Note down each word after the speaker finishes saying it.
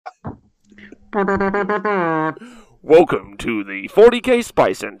Welcome to the 40k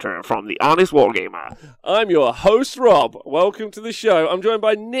Spice Center from the Honest Wargamer. I'm your host, Rob. Welcome to the show. I'm joined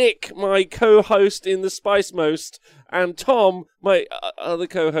by Nick, my co-host in the Spice Most, and Tom, my other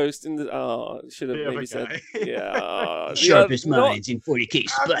co-host in the... should have maybe said... Yeah. Sharpest minds in 40k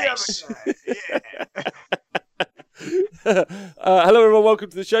Spice. Hello everyone,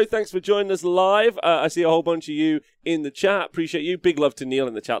 welcome to the show. Thanks for joining us live. I see a whole bunch of you in the chat. Appreciate you. Big love to Neil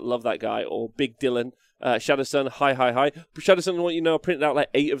in the chat. Love that guy. Or Big Dylan. Shadowsun, hi. Shadowsun, I want you to know I printed out like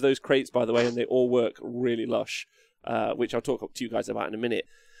 8 of those crates, by the way, and they all work really lush, which I'll talk to you guys about in a minute.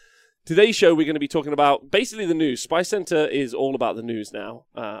 Today's show, we're going to be talking about basically the news. Spice Center is all about the news now,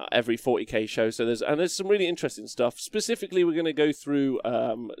 every 40k show. So there's some really interesting stuff. Specifically, we're going to go through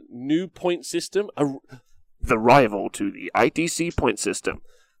new point system, the rival to the ITC point system.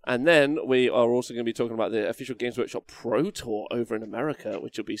 And then we are also going to be talking about the official Games Workshop Pro Tour over in America,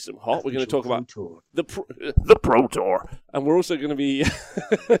 which will be some hot. We're going to talk about the Pro Tour. And we're also going to be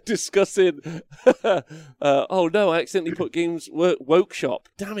discussing... oh, no, I accidentally put Games Workshop.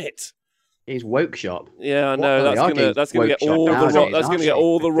 Damn it. It's Workshop. Yeah, I know. That's going to get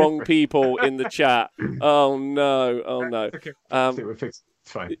all the wrong people in the chat. Oh, no. Okay. It's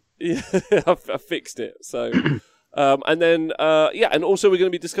fine. Yeah, I fixed it. So... and then, and also we're going to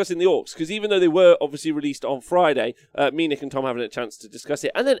be discussing the Orcs, because even though they were obviously released on Friday, me, Nick, and Tom having a chance to discuss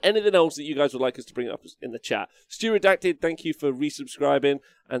it, and then anything else that you guys would like us to bring up in the chat. Stu Redacted, thank you for resubscribing,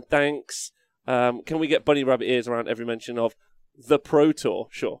 and thanks. Can we get bunny rabbit ears around every mention of the Pro Tour?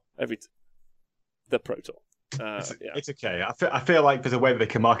 Sure, the Pro Tour. It's okay. I feel like there's a way that they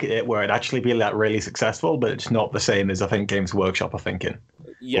can market it where it'd actually be like really successful, but it's not the same as I think Games Workshop are thinking.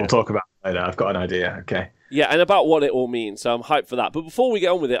 Yeah. We'll talk about it later. I've got an idea. Okay. Yeah, and about what it all means, so I'm hyped for that. But before we get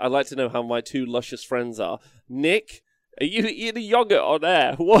on with it, I'd like to know how my 2 luscious friends are. Nick, are you eating yogurt on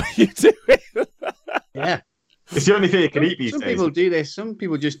air? What are you doing? Yeah. It's the only thing you can eat these days. Some people do this. Some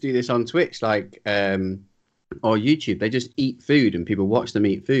people just do this on Twitch, or YouTube. They just eat food and people watch them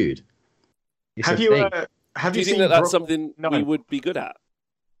eat food. It's have you think that that's something we would be good at?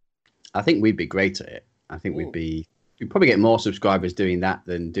 I think we'd be great at it. I think we'd probably get more subscribers doing that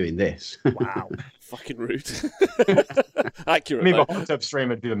than doing this. Wow. Fucking rude. Accurate. I mean, the hot tub stream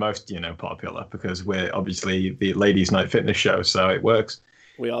would be the most, popular because we're obviously the ladies' night fitness show, so it works.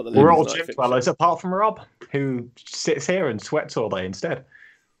 We're all gym dwellers, apart from Rob, who sits here and sweats all day instead.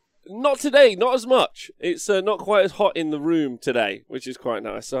 Not today, not as much. It's not quite as hot in the room today, which is quite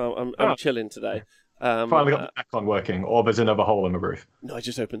nice. So I'm chilling today. Finally got the aircon working, or there's another hole in the roof. No, I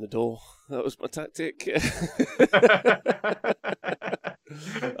just opened the door. That was my tactic.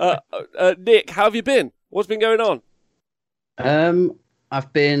 Nick, how have you been? What's been going on?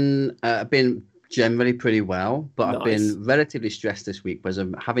 I've been generally pretty well, but Nice. I've been relatively stressed this week because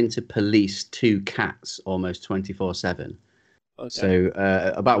I'm having to police 2 cats almost 24/7. Okay. So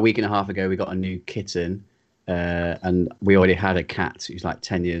about a week and a half ago, we got a new kitten, and we already had a cat who's like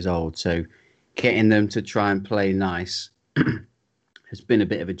 10 years old. So getting them to try and play nice has been a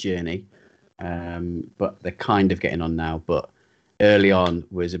bit of a journey, but they're kind of getting on now. But early on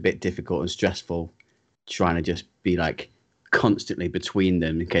was a bit difficult and stressful, trying to just be like constantly between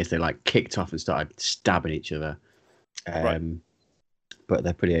them in case they like kicked off and started stabbing each other. Right. But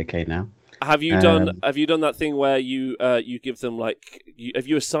they're pretty okay now. Have you done that thing where you give them have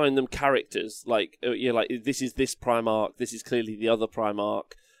you assigned them characters like you're like this is this Primarch, this is clearly the other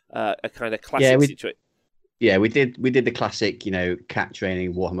Primarch, a kind of classic situation? Yeah, we did the classic, cat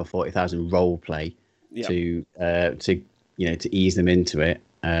training Warhammer 40,000 role play to ease them into it.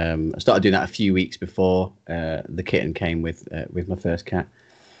 I started doing that a few weeks before the kitten came with my first cat.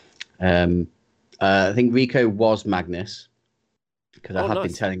 I think Rico was Magnus because I had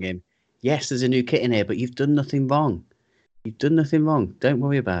been telling him, yes, there's a new kitten here, but you've done nothing wrong. Don't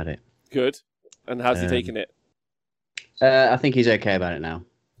worry about it. Good. And how's he taking it? I think he's okay about it now.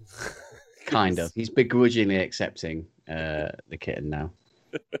 Kind of. He's begrudgingly accepting the kitten now.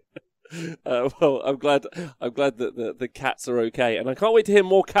 Well, I'm glad that the cats are okay, and I can't wait to hear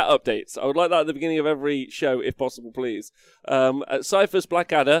more cat updates. I would like that at the beginning of every show, if possible, please. Cyphers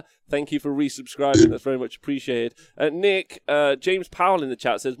Blackadder, thank you for resubscribing. That's very much appreciated. Nick, James Powell in the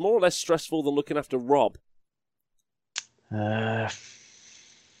chat says, more or less stressful than looking after Rob. Less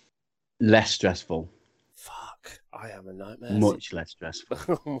stressful. Fuck, I am a nightmare. Much less stressful.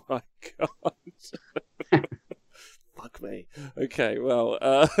 Oh my god. Fuck me. Okay, well,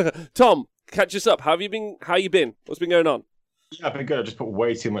 Tom, catch us up. How you been? What's been going on? Yeah, I've been good. I just put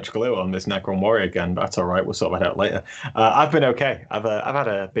way too much glue on this Necron Warrior again, but that's all right. We'll sort that out later. I've been okay. I've had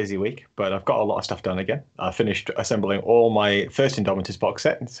a busy week, but I've got a lot of stuff done again. I finished assembling all my first Indomitus box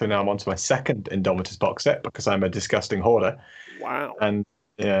set, so now I'm on to my second Indomitus box set because I'm a disgusting hoarder. Wow. And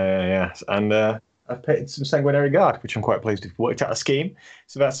yeah. And I've painted some Sanguinary Guard, which I'm quite pleased with. Worked out a scheme,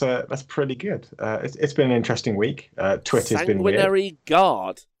 so that's pretty good. It's been an interesting week. Twitter's been weird. Sanguinary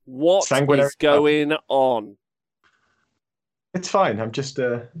Guard. What is going on? It's fine. I'm just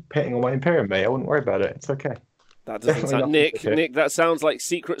painting on my Imperium, mate. I wouldn't worry about it. It's okay. That doesn't sound... Nick, that sounds like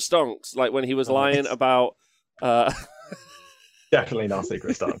Secret Stonks, like when he was lying about... Definitely not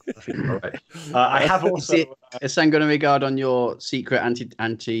Secret Stonks. I think you're right. I have also... a Sanguinary Guard on your secret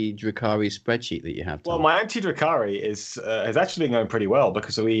anti-Drukhari spreadsheet that you have, Tom? Well, my anti-Drukhari has actually been going pretty well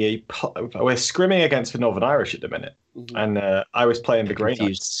because we're scrimming against the Northern Irish at the minute. Mm-hmm. And I was playing the Grey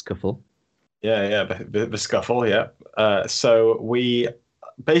Knights. Scuffle. Yeah, the scuffle, yeah. So we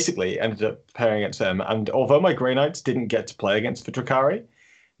basically ended up pairing against them, and although my Grey Knights didn't get to play against the Drukhari,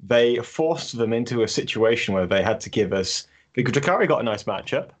 they forced them into a situation where they had to give us... The Drukhari got a nice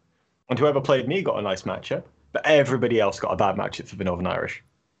matchup, and whoever played me got a nice matchup, but everybody else got a bad matchup for the Northern Irish,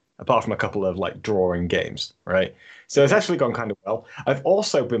 apart from a couple of drawing games, right? So it's actually gone kind of well. I've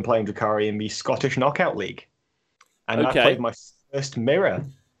also been playing Drukhari in the Scottish Knockout League, and I played my first mirror.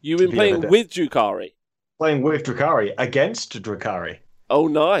 You've been playing with Drukhari? Playing with Drukhari, against Drukhari. Oh,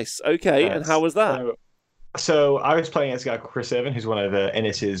 nice. Okay, and how was that? So I was playing against a guy called Chris Irvin, who's one of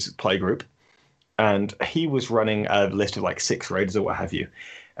Ennis's play group, and he was running a list of 6 raiders or what have you.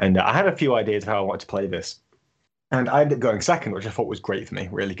 And I had a few ideas of how I wanted to play this. And I ended up going second, which I thought was great for me,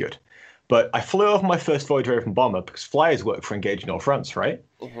 really good. But I flew over my first Void Raven bomber because flyers work for engaging all fronts, right?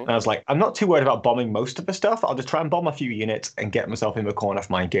 Mm-hmm. And I was like, I'm not too worried about bombing most of the stuff. I'll just try and bomb a few units and get myself in the corner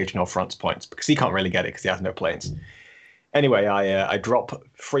for my engaging all fronts points because he can't really get it because he has no planes. Anyway, I drop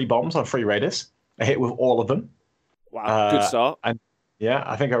 3 bombs on 3 raiders. I hit with all of them. Wow, good start. And yeah,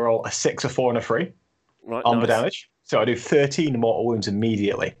 I think I roll a 6, a 4, and a 3 on the damage. So I do 13 mortal wounds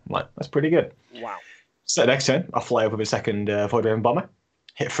immediately. I'm like, that's pretty good. Wow. So next turn, I'll fly over with a second Void Raven bomber.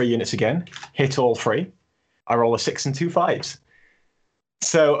 Hit 3 units again, hit all 3. I roll a 6 and 2 5s.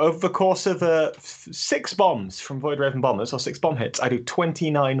 So over the course of 6 bombs from Void Raven bombers, or 6 bomb hits, I do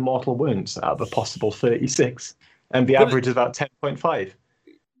 29 mortal wounds out of a possible 36. And the average is about 10.5.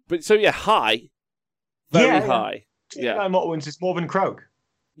 But so high. Very high. 29 mortal wounds is more than Croak.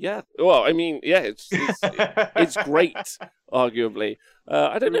 Yeah. Well, I mean, it's great, arguably.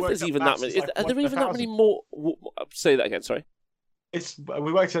 I don't know if there's even that many. Are there even that many more? Say that again, sorry.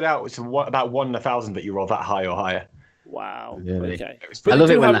 We worked it out. It's about 1 in 1,000 that you roll that high or higher. Wow. Really? Okay. I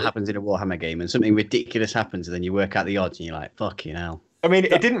love it when that happens in a Warhammer game and something ridiculous happens and then you work out the odds and you're like, fucking hell. I mean,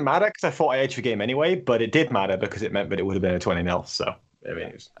 it didn't matter because I thought I edged the game anyway, but it did matter because it meant that it would have been a 20-0. So, I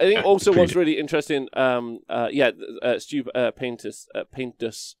mean, I think also what's really interesting, Stu Paintus.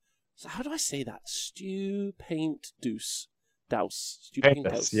 So how do I say that? Stu Paintus. Stu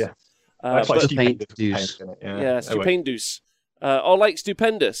Paintus. Yeah. Stu Paintus. Yeah, Stu Paintus. Like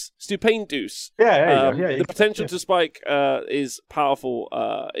Stupendous, Stupendous. Yeah, the potential to spike is powerful.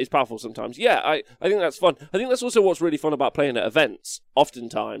 Is powerful sometimes. Yeah, I think that's fun. I think that's also what's really fun about playing at events.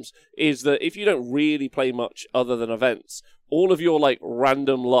 Oftentimes, is that if you don't really play much other than events, all of your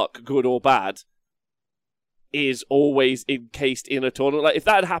random luck, good or bad, is always encased in a tournament. Like if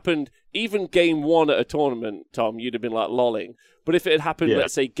that had happened, even game 1 at a tournament, Tom, you'd have been lolling. But if it had happened,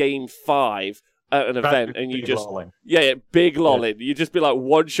 let's say game 5. At an event, and you just lolling. Big lolling. You just be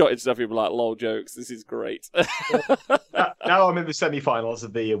one-shotting stuff. You'd be like, "Lol, jokes. This is great." Now I'm in the semi-finals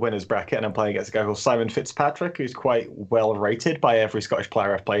of the winners bracket, and I'm playing against a guy called Simon Fitzpatrick, who's quite well rated by every Scottish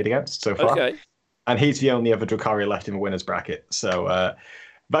player I've played against so far. Okay. And he's the only other Drukhari left in the winners bracket, so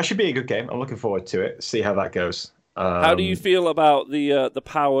that should be a good game. I'm looking forward to it. See how that goes. How do you feel about the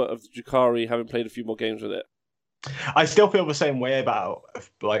power of the Drukhari, having played a few more games with it? I still feel the same way about,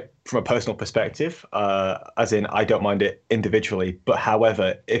 from a personal perspective, as in I don't mind it individually, but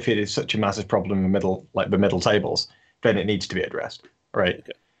however, if it is such a massive problem in the middle tables, then it needs to be addressed, right?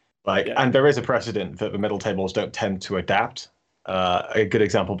 Okay. And there is a precedent that the middle tables don't tend to adapt. A good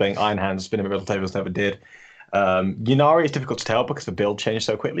example being Iron Hands, spinning the middle tables never did. Ynnari is difficult to tell because the build changed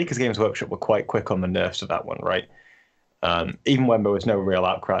so quickly, because Games Workshop were quite quick on the nerfs of that one, right? Even when there was no real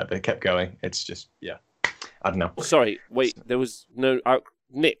outcry, they kept going. It's just, I don't know. Sorry, wait. There was no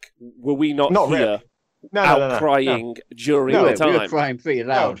Nick. Were we not here really. outcrying during the time? We were crying pretty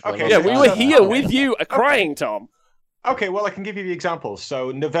loud. Okay, we were here with you, crying, Tom. Okay, well, I can give you the examples. So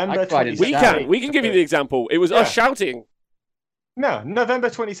November. We can give you the example. It was us shouting. No, November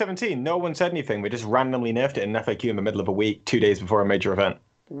 2017. No one said anything. We just randomly nerfed it in FAQ in the middle of a week, 2 days before a major event.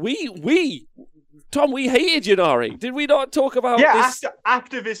 Tom, we hated Ynnari. Did we not talk about this?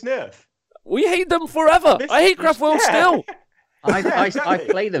 After this nerf. We hate them forever. I hate Craft World still. I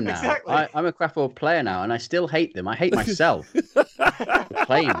play them now. Exactly. I'm a Craft World player now, and I still hate them. I hate myself for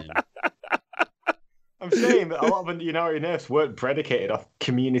playing them. I'm saying that a lot of the Ynnari nerfs weren't predicated off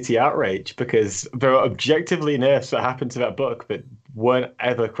community outrage because there are objectively nerfs that happened to that book that weren't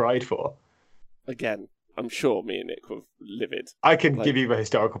ever cried for. Again, I'm sure me and Nick were livid. I can give you the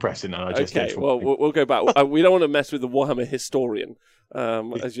historical precedent. I just okay, well, we'll go back. We don't want to mess with the Warhammer historian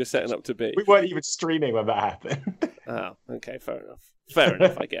as you're setting up to be. We weren't even streaming when that happened. Oh, okay, fair enough. Fair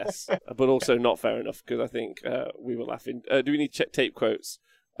enough, I guess. But also not fair enough because I think we were laughing. Do we need to check tape quotes?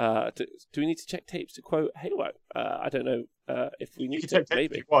 Do we need to check tapes to quote Halo? I don't know if we need to. Check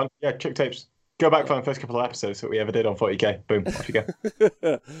maybe. Tape, one. Yeah, check tapes. Go back for the first couple of episodes that we ever did on 40k. Boom, off you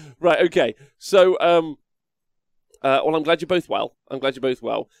go. Right, okay. So, well, I'm glad you're both well.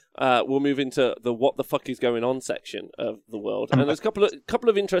 We'll move into the what the fuck is going on section of the world, and there's a couple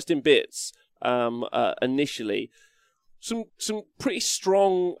of interesting bits. Initially, some pretty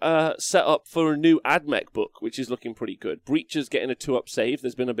strong setup for a new AdMech book, which is looking pretty good. Breacher's getting a 2-up save.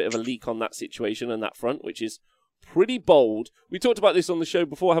 There's been a bit of a leak on that situation and that front, which is pretty bold. We talked about this on the show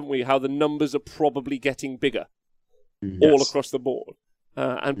before, haven't we? How the numbers are probably getting bigger all across the board,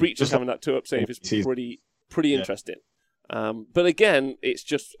 and Breacher's having that 2-up save is pretty interesting. But again,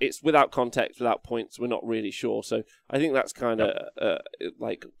 it's without context, without points. We're not really sure. So I think that's kind of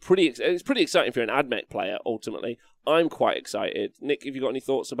it's pretty exciting if you're an AdMech player. Ultimately, I'm quite excited. Nick, have you got any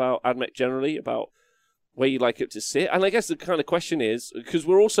thoughts about AdMech generally, about where you'd like it to sit? And I guess the kind of question is, because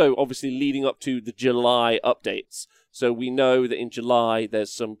we're also obviously leading up to the July updates. So we know that in July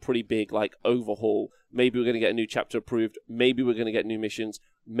there's some pretty big overhaul. Maybe we're going to get a new chapter approved. Maybe we're going to get new missions.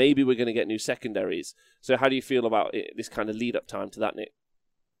 Maybe we're going to get new secondaries. So how do you feel about this kind of lead-up time to that, Nick?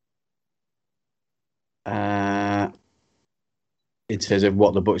 In terms of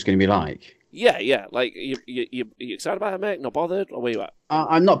what the book's going to be like? Yeah. Like, you excited about it, mate? Not bothered? Or where you at?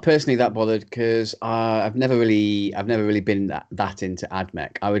 I'm not personally that bothered because I've never really been that into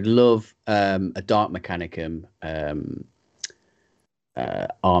AdMech. I would love a Dark Mechanicum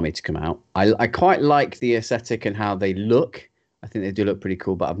army to come out. I quite like the aesthetic and how they look. I think they do look pretty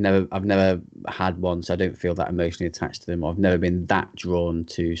cool, but I've never had one, so I don't feel that emotionally attached to them. I've never been that drawn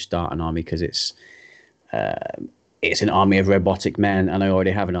to start an army because it's an army of robotic men, and I already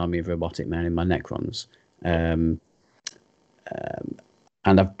have an army of robotic men in my Necrons. And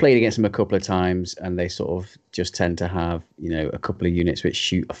I've played against them a couple of times, and they sort of just tend to have a couple of units which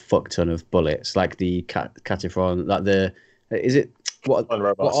shoot a fuck ton of bullets, like the Catifron, what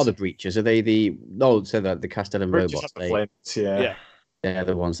are the Breachers? Are they the Castellan robots? They're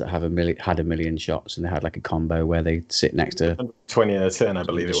the ones that had a million shots, and they had like a combo where they sit next to 20 a turn, I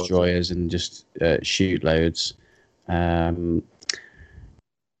believe, destroyers and just shoot loads. And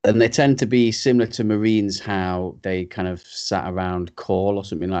they tend to be similar to Marines, how they kind of sat around Call or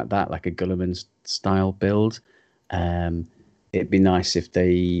something like that, like a Gulliman style build. It'd be nice if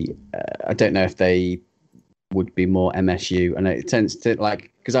they, I don't know if they would be more MSU, and it tends to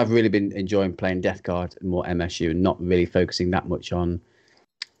because I've really been enjoying playing Death Guard and more MSU and not really focusing that much on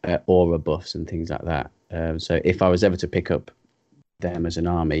aura buffs and things like that. So if I was ever to pick up them as an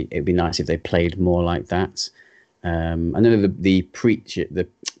army, it'd be nice if they played more like that. I know the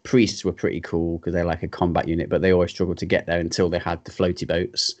priests were pretty cool because they're like a combat unit, but they always struggled to get there until they had the floaty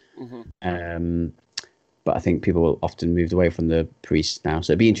boats. But I think people will often moved away from the priests now,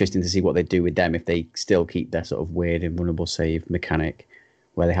 so it'd be interesting to see what they do with them if they still keep their sort of weird invulnerable save mechanic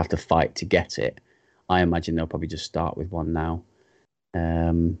where they have to fight to get it. I imagine they'll probably just start with one now.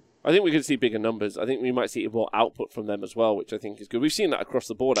 I think we're going to see bigger numbers. I think we might see more output from them as well, which I think is good. We've seen that across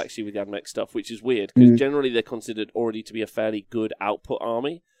the board, actually, with the AdMech stuff, which is weird, because generally they're considered already to be a fairly good output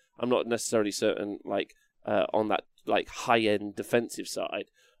army. I'm not necessarily certain, on that, high-end defensive side.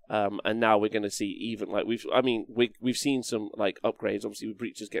 And now we're going to see even, we've seen some, upgrades, obviously, with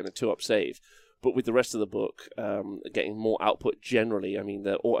Breachers getting a 2-up save, but with the rest of the book, getting more output generally. I mean,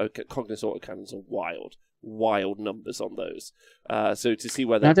 the Cognis autocannons are wild numbers on those. So to see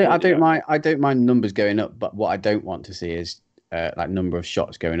where I don't mind numbers going up, but what I don't want to see is number of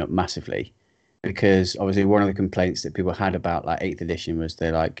shots going up massively, because obviously one of the complaints that people had about 8th edition was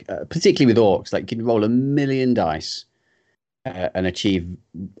they particularly with orcs, you could roll 1 million dice and achieve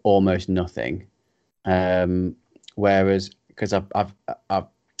almost nothing. Whereas because I've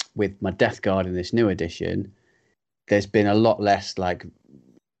with my Death Guard in this new edition, there's been a lot less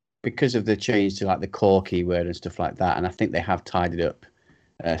because of the change to like the core keyword and stuff like that, and I think they have tidied up,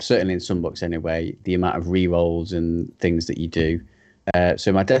 certainly in some books anyway, the amount of rerolls and things that you do.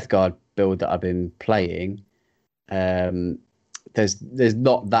 So my Death Guard build that I've been playing, there's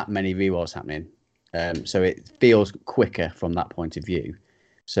not that many rerolls happening, so it feels quicker from that point of view.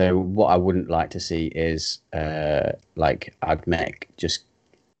 So what I wouldn't like to see is like AdMech just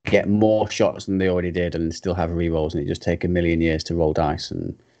get more shots than they already did and still have rerolls, and it just take a million years to roll dice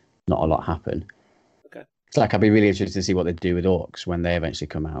and not a lot happen. Okay. It's like I'd be really interested to see what they do with Orcs when they eventually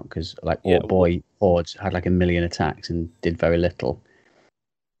come out, because like Orc Boy Hordes had like 1 million attacks and did very little.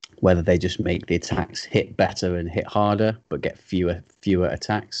 Whether they just make the attacks hit better and hit harder but get fewer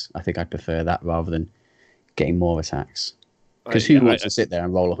attacks, I think I'd prefer that rather than getting more attacks. Because who wants to sit there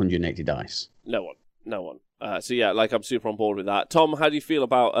and roll 180 dice? No one. So yeah, like I'm super on board with that. Tom, how do you feel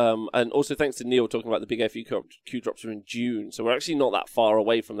about and also thanks to Neil talking about the big FAQ drops are in June, so we're actually not that far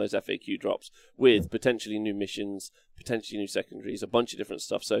away from those FAQ drops with potentially new missions, potentially new secondaries, a bunch of different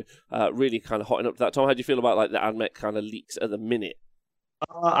stuff. So really kind of hotting up to that. Tom, how do you feel about like the AdMech kind of leaks at the minute?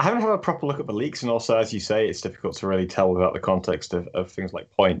 I haven't had a proper look at the leaks, and also, as you say, it's difficult to really tell without the context of things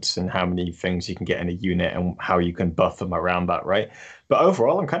like points and how many things you can get in a unit and how you can buff them around that, right? But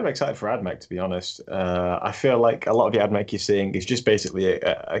overall, I'm kind of excited for AdMech, to be honest. I feel like a lot of the AdMech you're seeing is just basically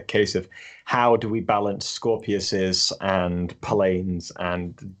a case of how do we balance Scorpiuses and Palanes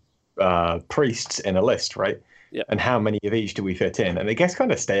and priests in a list, right? Yeah. And how many of each do we fit in? And it gets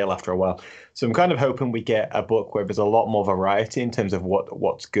kind of stale after a while. So I'm kind of hoping we get a book where there's a lot more variety in terms of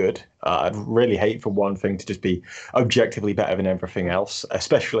what's good. I'd really hate for one thing to just be objectively better than everything else,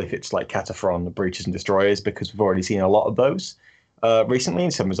 especially if it's like Cataphron, Breaches and Destroyers, because we've already seen a lot of those recently.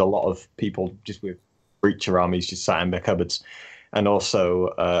 And so there's a lot of people just with Breacher armies just sat in their cupboards. And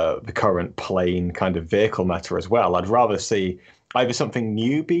also the current plain kind of vehicle meta as well. I'd rather see either something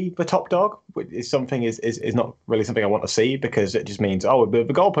new be the top dog, which is something is not really something I want to see, because it just means, oh, the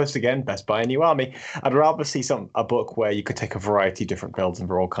goalpost again, best buy a new army. I'd rather see a book where you could take a variety of different builds and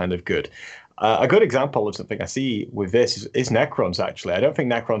they're all kind of good. A good example of something I see with this is Necrons, actually. I don't think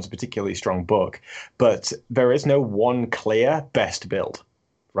Necron's a particularly strong book, but there is no one clear best build,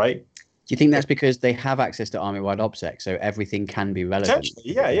 right? Do you think that's because they have access to army-wide OBSEC, so everything can be relevant?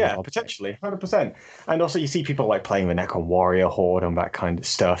 Potentially, yeah, potentially, 100%. And also, you see people like playing the Necron Warrior Horde and that kind of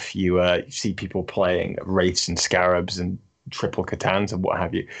stuff. You see people playing Wraiths and Scarabs and triple Catans and what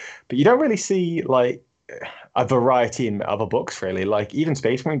have you. But you don't really see like a variety in other books, really. Like even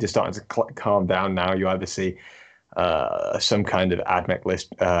Space Marines are starting to calm down now. You either see some kind of AdMech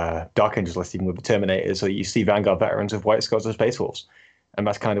list, Dark Angels list, even with the Terminators, or you see Vanguard Veterans of White Skulls or Space Wolves. And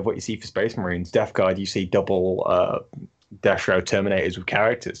that's kind of what you see for Space Marines. Death Guard, you see double Death Shroud Terminators with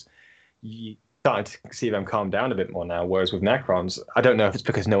characters. You're starting to see them calm down a bit more now, whereas with Necrons, I don't know if it's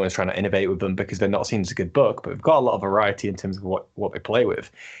because no one's trying to innovate with them because they're not seen as a good book, but we've got a lot of variety in terms of what they play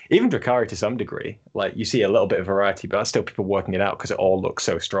with. Even Drukhari to some degree, like you see a little bit of variety, but that's still people working it out because it all looks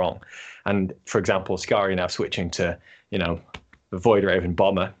so strong. And for example, Skari now switching to, the Void Raven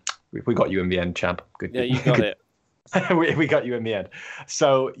Bomber. We got you in the end, champ. Good. Yeah, you got it. we got you in the end.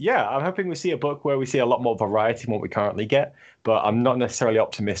 So yeah, I'm hoping we see a book where we see a lot more variety than what we currently get, but I'm not necessarily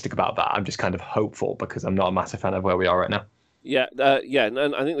optimistic about that. I'm just kind of hopeful because I'm not a massive fan of where we are right now. Yeah,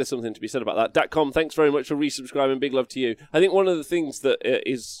 and I think there's something to be said about that. Datcom, thanks very much for resubscribing. Big love to you. I think one of the things that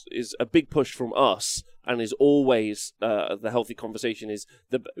is a big push from us and is always the healthy conversation is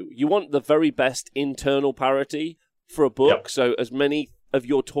you want the very best internal parity for a book, yep. So as many of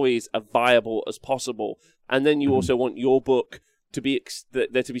your toys are viable as possible, and then you also want your book to be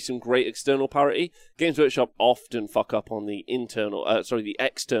there to be some great external parity. Games Workshop often fuck up on the the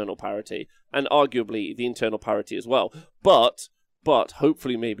external parity, and arguably the internal parity as well. But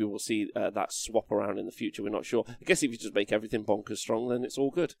hopefully maybe we'll see that swap around in the future. We're not sure. I guess if you just make everything bonkers strong, then it's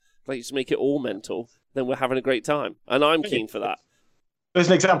all good. Like you just make it all mental, then we're having a great time, and I'm keen for that. There's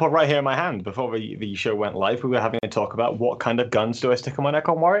an example right here in my hand. Before the show went live, we were having a talk about what kind of guns do I stick on my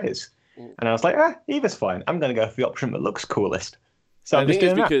Necron Warriors. And I was like, either's fine. I'm going to go for the option that looks coolest. So I think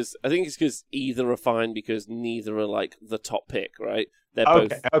it's because either are fine because neither are like the top pick, right? They're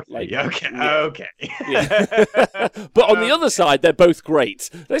both okay. Yeah. But on the other side, they're both great.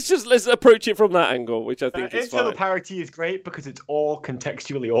 Let's approach it from that angle, which I think is fine. Internal parity is great because it's all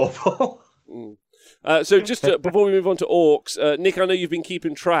contextually awful. So just before we move on to Orcs, Nick, I know you've been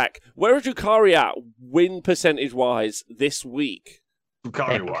keeping track. Where are Drukhari at, win percentage-wise, this week?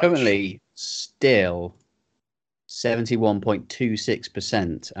 Currently still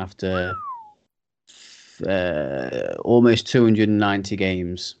 71.26% after almost 290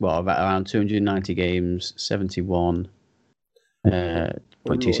 games. Well, around 290 games, 71.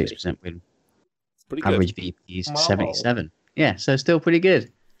 0.26% win. It's pretty good. Average VP is Wow. 77. Yeah, so still pretty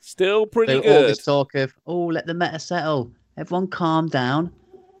good. Still pretty So all good. this talk of, let the meta settle. Everyone calm down.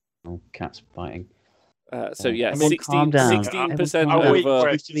 Oh, cat's biting. So yeah, Everyone calm down. 16% Everyone A week calm over.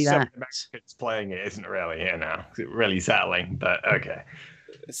 where it's just some Relax. Americans playing it isn't really, really settling, but okay.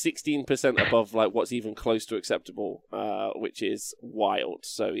 16% above like what's even close to acceptable, which is wild.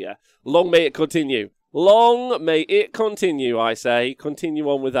 So yeah, long may it continue. Long may it continue. I say, continue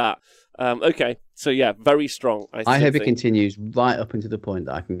on with that. Okay, so yeah, very strong. I still hope it think. continues right up until the point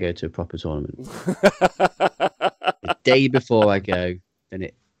that I can go to a proper tournament. The day before I go,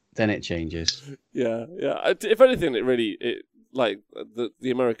 then it changes. Yeah. If anything,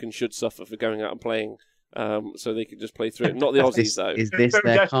 the Americans should suffer for going out and playing, so they can just play through it. Not the Aussies though. Is this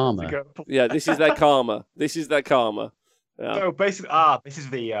their karma? Yeah, this is their karma. This is their karma. Yeah. So basically, this is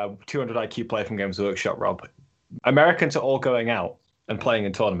the 200 IQ player from Games Workshop, Rob. Americans are all going out and playing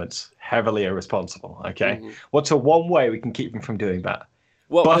in tournaments, heavily irresponsible. Okay, what's the one way we can keep them from doing that?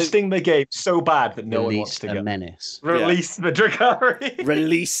 Well, Busting the game so bad that no one wants to Release a go. menace. Release the Drakari.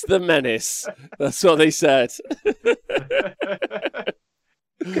 release the menace. That's what they said.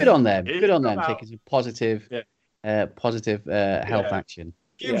 Good on them. Good on them. Come out. Taking some positive health action.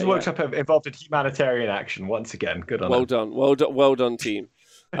 Games Yeah, Workshop have involved in humanitarian action once again. Good on them. Well done, team.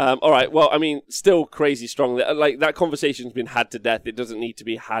 All right. Well, I mean, still crazy strong. Like that conversation's been had to death. It doesn't need to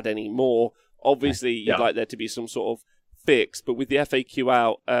be had anymore. Obviously, you'd like there to be some sort of fix, but with the FAQ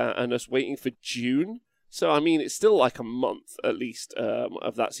out and us waiting for June, so I mean, it's still like a month at least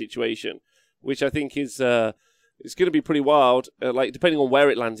of that situation, which I think is it's going to be pretty wild. Like depending on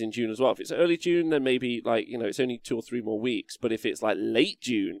where it lands in June as well. If it's early June, then maybe like it's only 2 or 3 more weeks. But if it's like late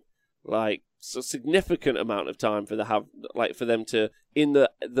June, like it's a significant amount of time for them to in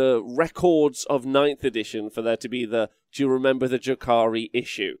the records of 9th edition for there to be the do you remember the Drakari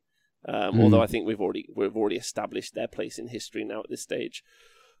issue. Although I think we've already established their place in history now at this stage.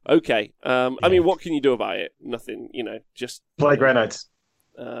 Okay, I mean, what can you do about it? Nothing, just Play Grey Knights.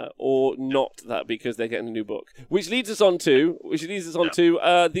 or not that because they're getting a new book, which leads us on to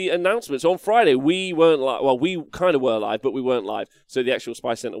the announcements. On Friday, we weren't live. Well, we kind of were live, but we weren't live, so the actual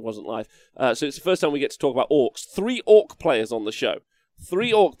Spy Center wasn't live. So it's the first time we get to talk about orcs. 3 orc players on the show.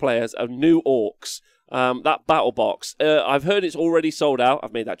 3 orc players of new orcs. That battle box, I've heard it's already sold out.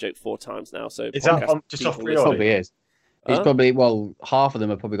 I've made that joke 4 times now. So Is that just off It pre-order? probably is. It's probably, half of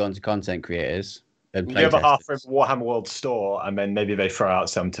them have probably gone to content creators. And The other half from Warhammer World Store, and then maybe they throw out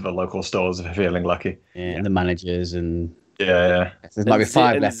some to the local stores if they're feeling lucky. Yeah, and the managers and Yeah. there might be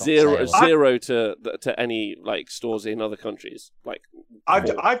 5 and left. on zero sale. to any like stores in other countries. Like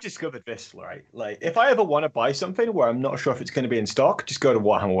I've discovered this, right? Like, if I ever want to buy something where I'm not sure if it's going to be in stock, just go to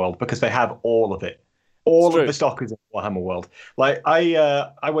Warhammer World because they have all of it. All of the stock is in Warhammer World. Like,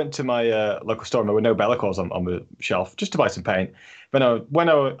 I went to my local store and there were no Bellicors on the shelf just to buy some paint. But when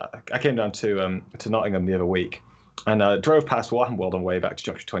I came down to Nottingham the other week and drove past Warhammer World on the way back to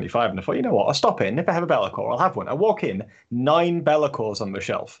Junction 25, and I thought, you know what, I'll stop in. If I have a Bellicor, I'll have one. I walk in, 9 Bellicors on the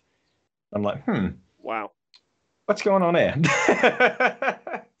shelf. I'm like, wow. What's going on here?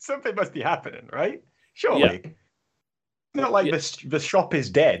 Something must be happening, right? Surely. Yeah. It's not like the shop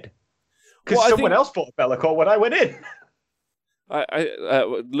is dead. Because Well, someone else bought a Bellicor when I went in.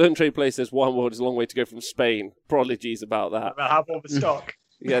 Learn Trade Play says One World is a long way to go from Spain. Prodigies about that. I have all the stock.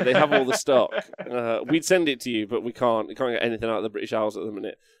 Yeah, they have all the stock. We'd send it to you, but we can't. We can't get anything out of the British Isles at the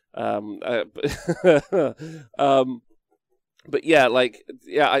minute. But yeah,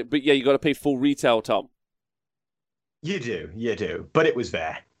 you got to pay full retail, Tom. You do. But it was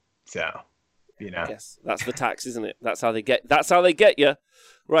there. So, Yes, that's the tax, isn't it? That's how they get you.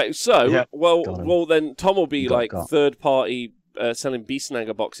 Right. So, Yeah. well, then Tom will be Got. third party selling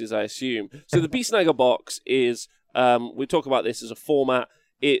Beastnagger boxes, I assume. So the Beastnagger box is. We talk about this as a format.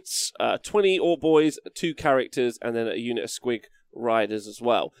 It's 20 Orc boys, 2 characters, and then a unit of Squig riders as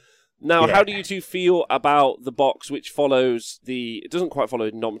well. Now, how do you two feel about the box, which follows it doesn't quite follow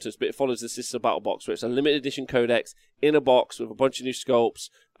Indomitus, but it follows the Sisters of Battle box, where it's a limited edition codex in a box with a bunch of new sculpts,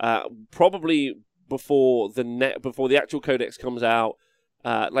 probably before the actual codex comes out.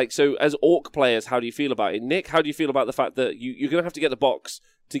 So as Orc players, how do you feel about it? Nick, how do you feel about the fact that you're going to have to get the box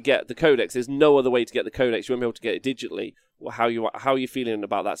to get the codex? There's no other way to get the codex. You won't be able to get it digitally. Well, how are you feeling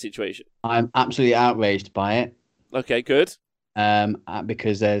about that situation? I'm absolutely outraged by it. Okay, good.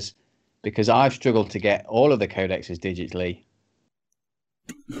 Because I've struggled to get all of the codexes digitally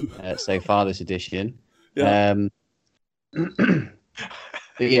so far this edition. Yeah.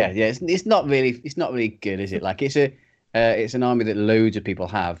 It's not really good, is it? Like it's an army that loads of people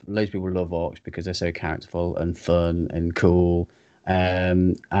have. Loads of people love orcs because they're so characterful and fun and cool,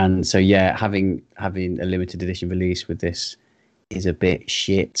 And so yeah, having a limited edition release with this is a bit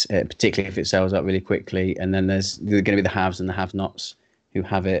shit, particularly if it sells out really quickly. And then there's going to be the haves and the have-nots who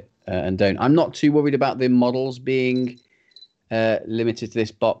have it and don't. I'm not too worried about the models being limited to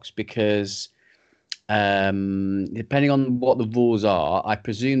this box because depending on what the rules are, I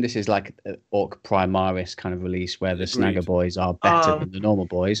presume this is like an Orc Primaris kind of release where the Snagger boys are better than the normal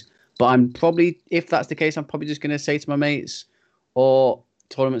boys. But I'm probably, if that's the case, I'm probably just going to say to my mates or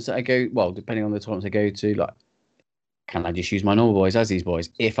tournaments that I go, well, depending on the tournaments I go to, like, can I just use my normal boys as these boys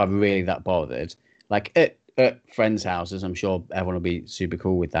if I'm really that bothered? Like at friends' houses, I'm sure everyone will be super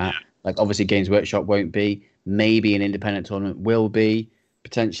cool with that. Like obviously Games Workshop won't be. Maybe an independent tournament will be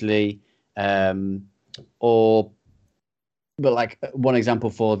potentially. But like one example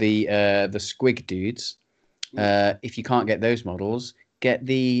for the Squig dudes, if you can't get those models, get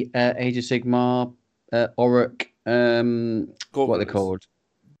the Age of Sigmar Orruk. What are they called?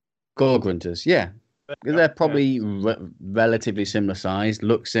 Gore-Grunters. Yeah. They're probably relatively similar size,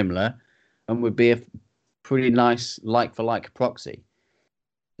 look similar, and would be a pretty nice like-for-like proxy.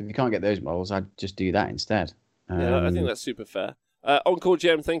 If you can't get those models, I'd just do that instead. Yeah, I think that's super fair. Encore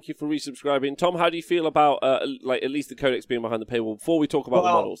Gem, thank you for resubscribing. Tom, how do you feel about like at least the codex being behind the paywall? Before we talk about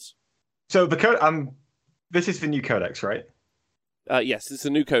the models, so the this is the new codex, right? Yes, it's a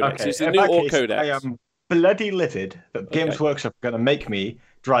new codex. Okay. It's the new Orc codex. I am bloody livid that Games Workshop are going to make me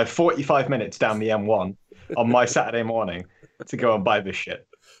drive 45 minutes down the M1 on my Saturday morning to go and buy this shit.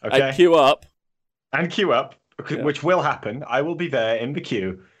 Okay, and queue up, which will happen. I will be there in the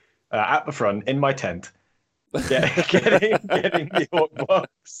queue at the front in my tent. Getting the Orc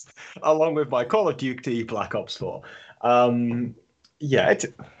box along with my Call of Duty Black Ops 4. It's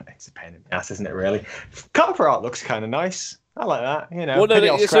a pain in the ass, isn't it? Really, cover art looks kind of nice. I like that. You know. Well,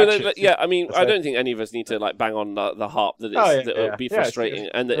 I mean, I don't think any of us need to like bang on the harp that it'll be frustrating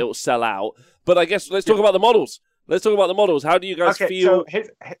and that it'll sell out. But I guess let's talk about the models. Let's talk about the models. How do you guys feel? So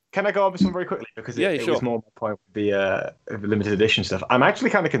can I go over some very quickly because it was more my point with the limited edition stuff. I'm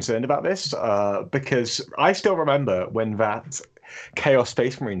actually kind of concerned about this because I still remember when that Chaos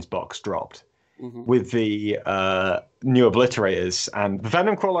Space Marines box dropped with the new Obliterators and the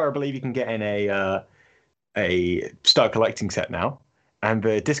Venom Crawler. I believe you can get in a start collecting set now, and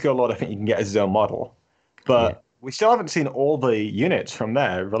the Disco Lord I think you can get as his own model, but we still haven't seen all the units from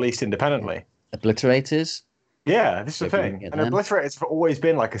there released independently. Obliterators. Yeah, this is the thing. And Obliterators have always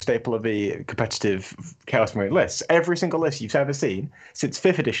been like a staple of the competitive Chaos Marine lists. Every single list you've ever seen, since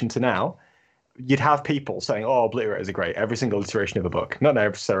 5th edition to now, you'd have people saying, oh, Obliterators are great. Every single iteration of a book. Not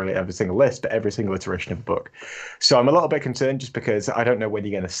necessarily every single list, but every single iteration of a book. So I'm a little bit concerned just because I don't know when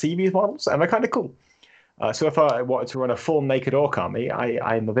you're going to see these models, and they're kind of cool. So if I wanted to run a full Naked Orc army,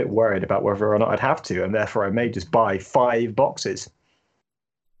 I'm a bit worried about whether or not I'd have to, and therefore I may just buy 5 boxes.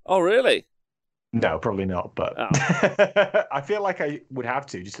 Oh, really? No, probably not, but I feel like I would have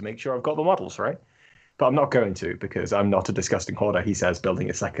to just to make sure I've got the models, right? But I'm not going to because I'm not a disgusting hoarder, he says, building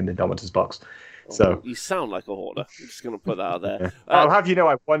a second Indomitus box. So you sound like a hoarder. I'm just going to put that out there. I'll have you know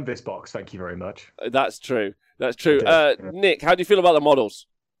I won this box. Thank you very much. That's true. That's true. Nick, how do you feel about the models?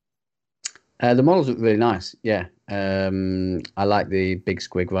 The models look really nice. Yeah, I like the big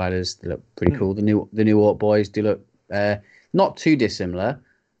Squig Riders. They look pretty cool. The new Orc boys do look not too dissimilar,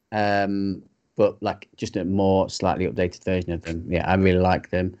 but like just a more slightly updated version of them. Yeah, I really like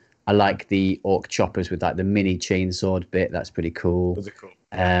them. I like the Orc choppers with like the mini chainsword bit. That's pretty cool. Those are cool.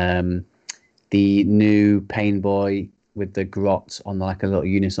 The new Pain Boy with the grot on like a little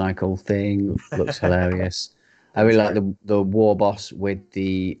unicycle thing looks hilarious. I really like the War Boss with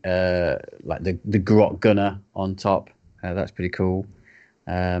the like the grot gunner on top. That's pretty cool.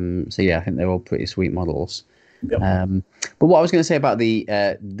 So yeah, I think they're all pretty sweet models. Yep. But what I was going to say about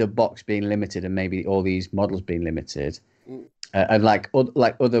the box being limited and maybe all these models being limited, and like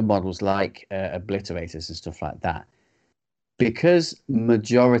other models like Obliterators and stuff like that, because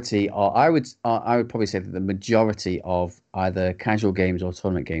majority, or I would probably say that the majority of either casual games or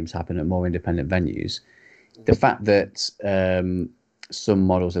tournament games happen at more independent venues. The fact that some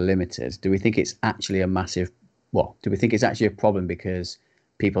models are limited, do we think it's actually a problem because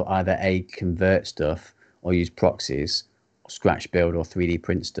people either convert stuff or use proxies, or scratch build or 3D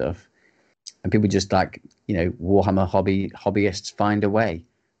print stuff, and people just like, Warhammer hobbyists find a way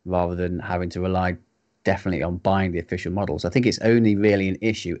rather than having to rely definitely on buying the official models? I think it's only really an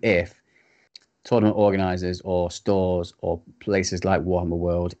issue if tournament organizers or stores or places like Warhammer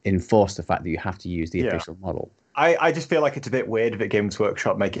World enforce the fact that you have to use the official model. I just feel like it's a bit weird that Games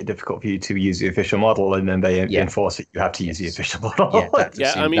Workshop make it difficult for you to use the official model, and then they enforce it. You have to use the official model.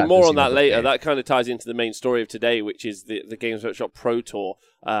 Yeah, I mean, more on that later. That kind of ties into the main story of today, which is the Games Workshop Pro Tour,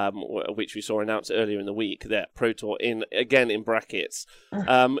 which we saw announced earlier in the week. That Pro Tour in brackets.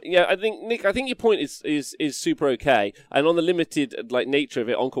 Yeah, I think Nick, your point is super okay. And on the limited nature of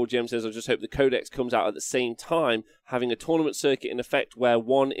it, Encore GM says, I just hope the Codex comes out at the same time, having a tournament circuit in effect where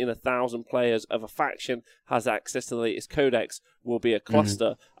 1 in 1,000 players of a faction has access to the latest Codex will be a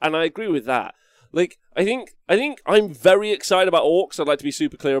cluster. And I agree with that. I think I'm very excited about Orcs. I'd like to be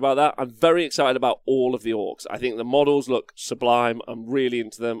super clear about that. I'm very excited about all of the Orcs. I think the models look sublime. I'm really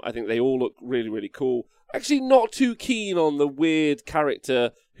into them. I think they all look really, really cool. Actually, not too keen on the weird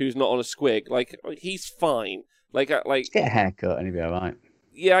character who's not on a squig. He's fine. Get a haircut and he'll be all right.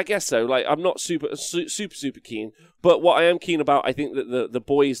 Yeah, I guess so. I'm not super keen. But what I am keen about, I think that the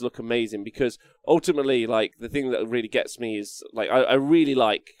boys look amazing, because ultimately, the thing that really gets me is, I really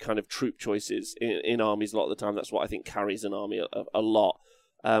like kind of troop choices in armies a lot of the time. That's what I think carries an army a lot.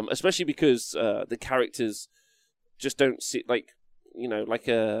 Especially because the characters just don't sit, I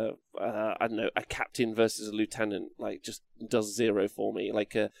don't know, a captain versus a lieutenant, just does zero for me.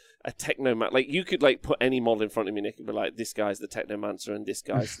 A technomancer, you could put any model in front of me, Nick, and be like, this guy's the technomancer and this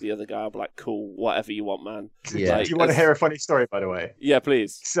guy's the other guy. I'll be like, cool, whatever you want, man. Yeah. Do you want to hear a funny story, by the way? Yeah,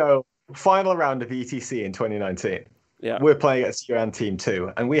 please. So, final round of ETC in 2019. Yeah. We're playing against UN Team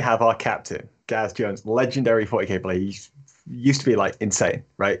 2, and we have our captain, Gaz Jones, legendary 40k player. He used to be insane,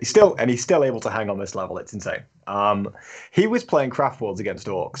 right? He's still able to hang on this level. It's insane. He was playing Craft Worlds against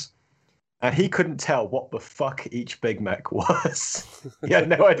Orcs, and he couldn't tell what the fuck each Big Mech was. He had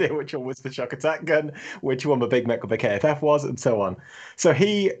no idea which one was the shock attack gun, which one the Big Mech with the KFF was, and so on. So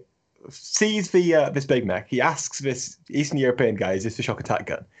he sees this Big Mech. He asks this Eastern European guy, "Is this the shock attack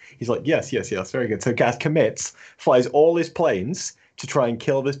gun?" He's like, "Yes, very good." So Gaz commits, flies all his planes to try and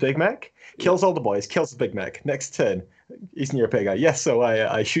kill this Big Mech. Kills all the boys, kills the Big Mech. Next turn, Eastern European guy, "Yes, so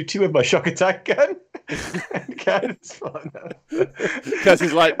I shoot you with my shock attack gun." And Gaz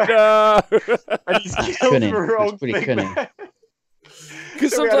is like, no. And he's killed the wrong Big Mech.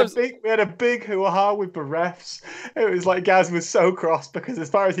 Because So sometimes we had a big hoo-ha with the refs. It was like Gaz was so cross because, as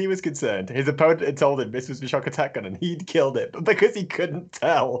far as he was concerned, his opponent had told him this was the shock attack gun and he'd killed it. But because he couldn't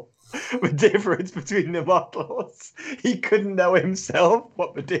tell the difference between the models, he couldn't know himself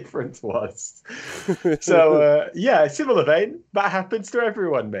what the difference was. So, yeah, similar vein. That happens to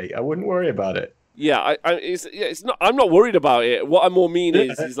everyone, mate. I wouldn't worry about it. Yeah, it's not. I'm not worried about it. What I more mean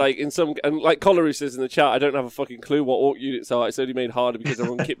is in some, and like Collery says in the chat, I don't have a fucking clue what Orc units are. It's only made harder because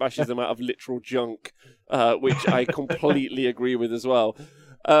everyone kit bashes them out of literal junk, which I completely agree with as well.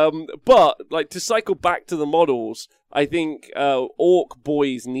 But to cycle back to the models, I think Orc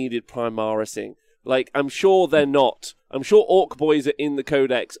boys needed Primarising. I'm sure they're not. I'm sure Orc boys are in the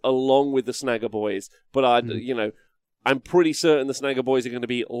Codex along with the Snagger boys, but I'm pretty certain the Snagger boys are going to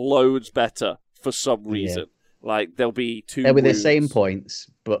be loads better for some reason. They'll be two. They're with the wounds. same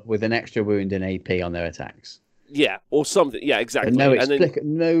points, but with an extra wound and AP on their attacks. Yeah, or something. Yeah, exactly.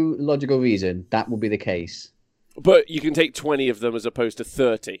 No logical reason that will be the case. But you can take 20 of them as opposed to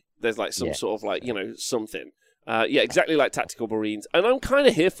 30. There's some sort of something. Yeah, exactly like Tactical Marines. And I'm kind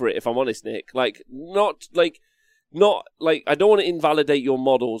of here for it, if I'm honest, Nick. Not I don't want to invalidate your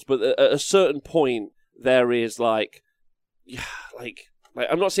models, but at a certain point, there is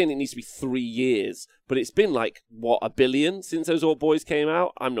I'm not saying it needs to be 3 years, but it's been 1 billion since those Orc boys came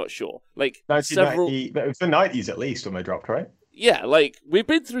out? I'm not sure. Several. It was the 90s at least when they dropped, right? Yeah, we've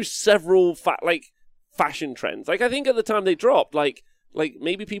been through several fashion trends. I think at the time they dropped,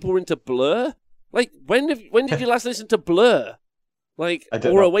 maybe people were into Blur. When did you last listen to Blur? I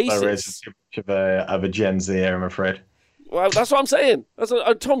don't or know Oasis? Blur is too much of a Gen Z, I'm afraid. Well, that's what I'm saying.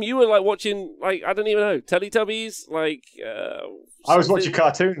 Tom, you were watching I don't even know, Teletubbies, I was watching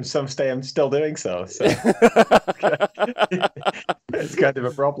cartoons. Some stay. I'm still doing so. It's kind of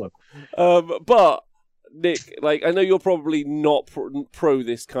a problem. But Nick, I know you're probably not pro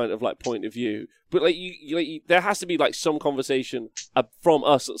this kind of point of view, but there has to be some conversation from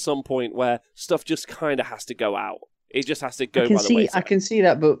us at some point where stuff just kind of has to go out. It just has to go. I can see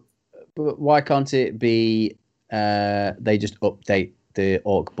that, but why can't it be? They just update the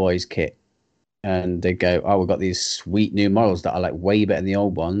Orc boys kit, and they go, "Oh, we've got these sweet new models that are way better than the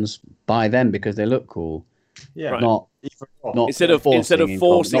old ones. Buy them because they look cool." Yeah, not instead of forcing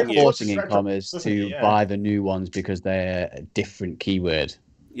in commas to buy the new ones because they're a different keyword.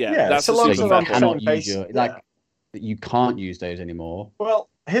 Yeah, that's so long as they're on the same use you can't use those anymore. Well,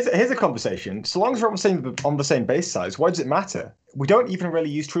 here's a conversation. So long as we're on the same base size, why does it matter? We don't even really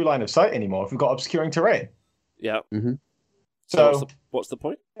use true line of sight anymore if we've got obscuring terrain. Yeah. Mm-hmm. So what's the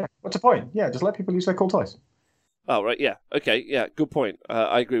point? Yeah, what's the point? Yeah, just let people use their cool toys. Oh, right, yeah. Okay, yeah, good point.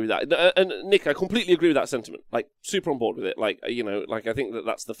 I agree with that. And Nick, I completely agree with that sentiment. Like, super on board with it. Like, you know, like, I think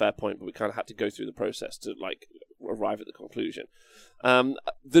that's the fair point, but we kind of had to go through the process to, like, arrive at the conclusion.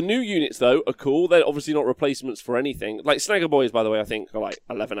 The new units, though, are cool. They're obviously not replacements for anything. Like, Snagger Boys, by the way, I think are, like,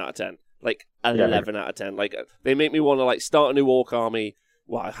 11 out of 10. Like, 11 out of 10. Like, they make me want to, like, start a new Orc army.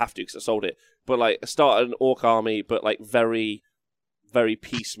 Well, I have to because I sold it. But, like, start an Orc army, but, like, very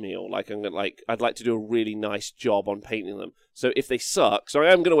piecemeal. Like I'd like to do a really nice job on painting them. So if they suck, so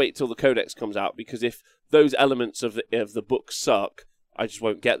I am going to wait till the codex comes out, because if those elements of the book suck, I just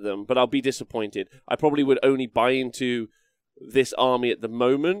won't get them. But I'll be disappointed. I probably would only buy into this army at the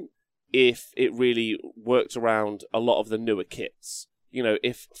moment if it really worked around a lot of the newer kits. You know,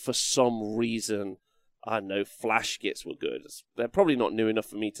 if for some reason, I don't know, Flash kits were good. They're probably not new enough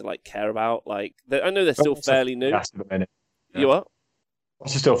for me to like care about. Like, I know they're still fairly new. You what?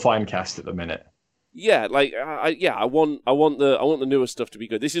 It's still fine cast at the minute. Yeah, like I want the newer stuff to be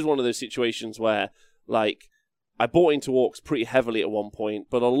good. This is one of those situations where like I bought into orcs pretty heavily at one point,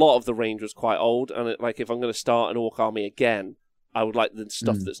 but a lot of the range was quite old, and like if I'm going to start an orc army again, I would like the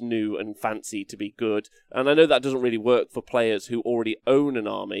stuff that's new and fancy to be good. And I know that doesn't really work for players who already own an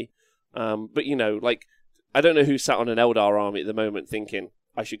army, but you know, like I don't know who sat on an Eldar army at the moment thinking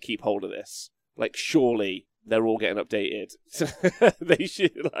I should keep hold of this. Like surely they're all getting updated. They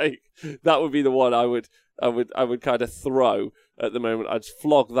should, like, that would be the one I would kind of throw at the moment. I'd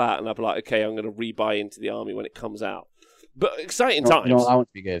flog that, and I'd be like, okay, I'm going to rebuy into the army when it comes out. But exciting times. You know what I want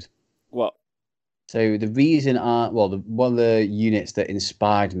to be good? What? So the reason one of the units that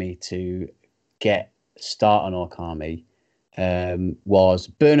inspired me to start an Orc army was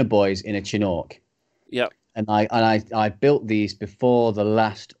Burner Boys in a Chinook. Yep. And I built these before the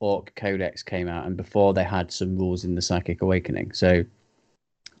last Orc Codex came out and before they had some rules in the Psychic Awakening. So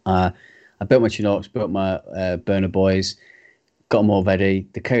I built my Chinooks, built my Burner Boys, got them all ready.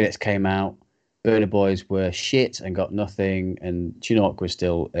 The Codex came out. Burner Boys were shit and got nothing, and Chinook was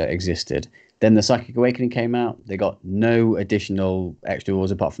still existed. Then the Psychic Awakening came out. They got no additional extra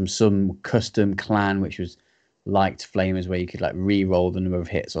rules apart from some custom clan, which was liked Flamers, where you could like re-roll the number of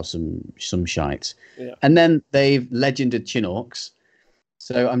hits or some shite. Yeah. And then they've legended Chinooks.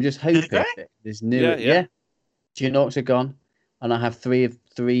 So I'm just hoping that this new Chinooks are gone, and I have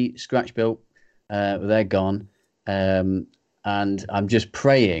three scratch built. They're gone, and I'm just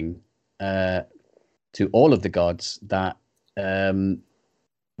praying to all of the gods that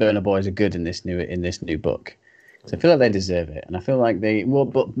Burner Boys are good in this new book. So I feel like they deserve it, and I feel like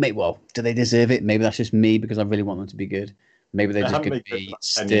do they deserve it? Maybe that's just me because I really want them to be good. Maybe they're just going to be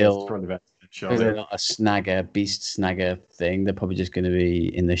still. They're not a snagger, beast snagger thing. They're probably just going to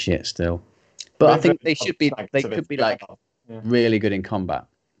be in the shit still. But I think they should be. They could be like really good in combat,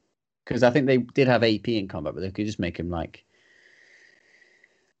 because I think they did have AP in combat, but they could just make them like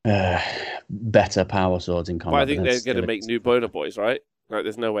better power swords in combat. Well, I think they're going to make new Burner Boys, right? Like,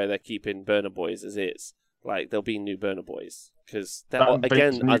 there's no way they're keeping Burner Boys as is. Like, there'll be new Burner Boys, because they're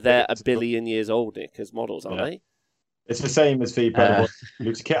a billion years old, Nick, as models, aren't they? It's the same as the Burner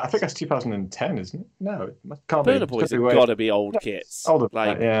Boys kit. I think that's 2010, isn't it? No, it can't be. Burner Boys have got to be old kits. Older,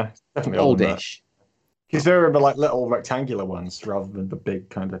 like, yeah, definitely oldish. Because they're like little rectangular ones rather than the big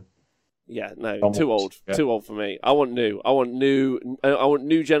kind of. Yeah, no, too old. Yeah. Too old for me. I want new. I want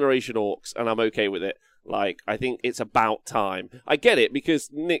new generation orcs, and I'm okay with it. Like, I think it's about time. I get it, because,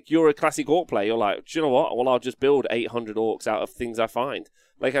 Nick, you're a classic orc player. You're like, do you know what? Well, I'll just build 800 orcs out of things I find.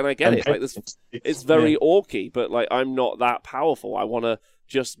 Like, and I get it. Like, it's very orky, but, like, I'm not that powerful. I want to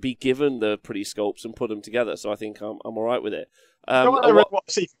just be given the pretty sculpts and put them together, so I think I'm all right with it. I want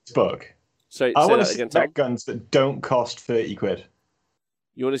to see this book. So I want to see mech guns that don't cost 30 quid.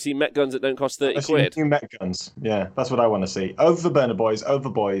 You want to see mech guns that don't cost 30 quid? New mech guns. Yeah, that's what I want to see. Over Burner Boys,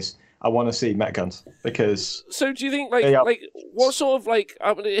 I want to see mech guns, because. So do you think what sort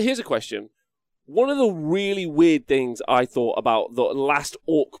of here's a question. One of the really weird things I thought about the last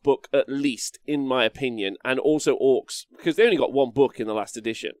Orc book, at least in my opinion, and also Orcs, because they only got one book in the last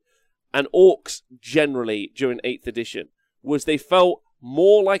edition, and Orcs generally during 8th edition, was they felt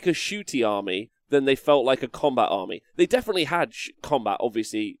more like a shooty army than they felt like a combat army. They definitely had combat,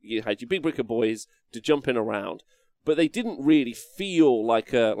 obviously. You had your big bricker boys to jumping around, but they didn't really feel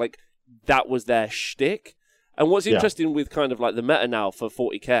like that was their shtick. And what's interesting with kind of like the meta now for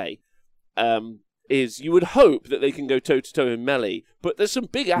 40k is you would hope that they can go toe-to-toe in melee, but there's some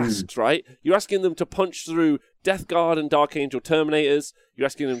big asks, right? You're asking them to punch through Death Guard and Dark Angel Terminators. You're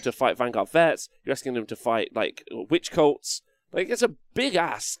asking them to fight Vanguard Vets. You're asking them to fight, like, Witch Cults. Like, it's a big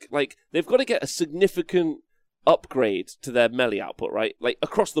ask. Like, they've got to get a significant upgrade to their melee output, right? Like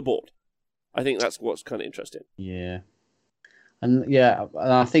across the board. I think that's what's kind of interesting. Yeah. And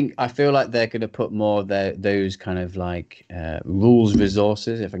I feel like they're going to put more of those kind of like rules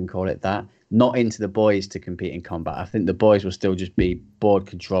resources, if I can call it that, not into the boys to compete in combat. I think the boys will still just be board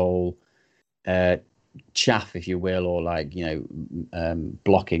control, chaff, if you will, or like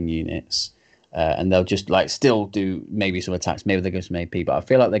blocking units, and they'll just like still do maybe some attacks. Maybe they'll go some AP, but I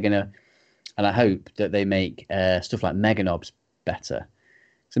feel like they're gonna, and I hope that they make stuff like Mega Knobs better.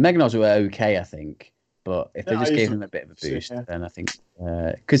 So Mega Knobs were okay, I think. But if they just gave them a bit of a boost, then I think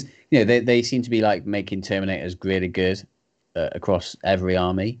because they seem to be like making Terminators really good across every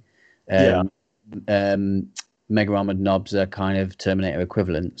army. Mega Armored Knobs are kind of Terminator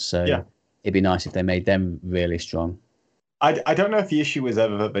equivalent, so it'd be nice if they made them really strong. I don't know if the issue was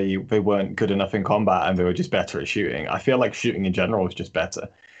ever that they weren't good enough in combat and they were just better at shooting. I feel like shooting in general was just better.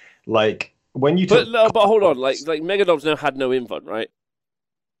 Like when you but hold on, like Mega Knobs now had no invuln, right?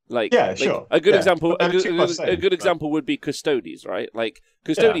 Sure. A good example. A good example would be Custodes, right? Like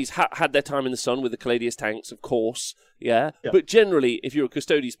Custodes had their time in the sun with the Caladius tanks, of course. Yeah. But generally, if you're a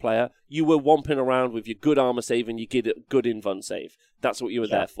Custodes player, you were womping around with your good armor save and your good invuln save. That's what you were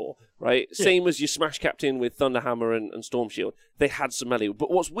there for, right? Yeah. Same as your Smash Captain with Thunderhammer and Storm Shield. They had some melee.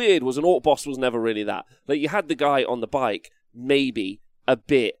 But what's weird was an Orc boss was never really that. Like you had the guy on the bike, maybe a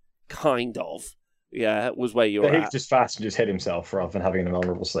bit, kind of. Yeah, was where you were at. He's just fast and just hit himself rather than having an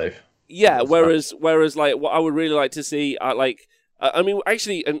honorable save. Yeah, whereas like what I would really like to see,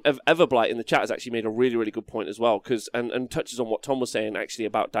 actually, and Everblight in the chat has actually made a really, really good point as well, because and touches on what Tom was saying actually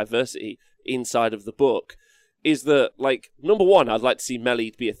about diversity inside of the book, is that like number one, I'd like to see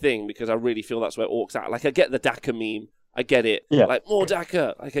melee be a thing because I really feel that's where Orcs at. Like I get the Daka meme, I get it, like more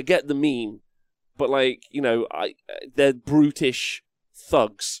Daka, like I get the meme, but like they're brutish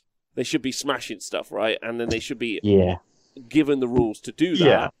thugs. They should be smashing stuff, right? And then they should be given the rules to do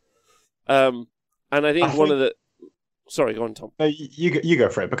that. Yeah. And I think one of the... Sorry, go on, Tom. No, you go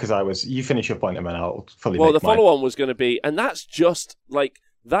for it, because you finish your point and then I'll fully Well, the follow-on was going to be... And that's just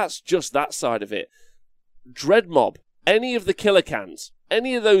that side of it. Dreadmob, any of the killer cans,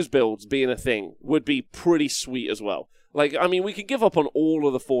 any of those builds being a thing would be pretty sweet as well. Like, I mean, we could give up on all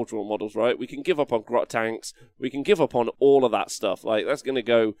of the Forge World models, right? We can give up on Grot Tanks. We can give up on all of that stuff. Like, that's going to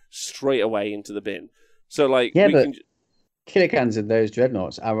go straight away into the bin. So, like... Killer cans and those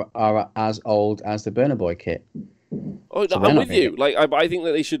dreadnoughts are as old as the Burner Boy kit. Oh, so I'm with you. Like, I think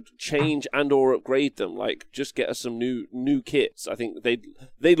that they should change and or upgrade them. Like, just get us some new kits. I think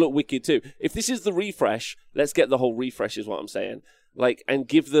they'd look wicked too. If this is the refresh, let's get the whole refresh, is what I'm saying. Like, and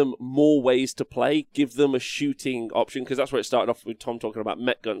give them more ways to play. Give them a shooting option, because that's where it started off with Tom talking about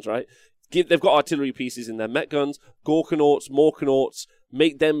mech guns, right? They've got artillery pieces in their mech guns, Gorkanauts, Morkanauts.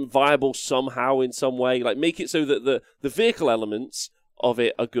 Make them viable somehow in some way. Like, make it so that the vehicle elements of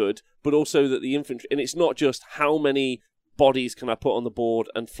it are good, but also that the infantry... And it's not just how many bodies can I put on the board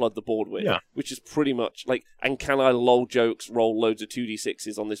and flood the board with, which is pretty much like... And can I, lol jokes, roll loads of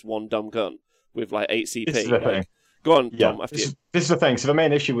 2d6s on this one dumb gun with, like, 8 CP? This is the thing. Go on, Tom, after you. This is the thing. So the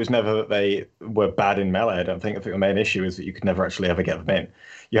main issue was never that they were bad in melee, I don't think. I think the main issue is that you could never actually ever get them in.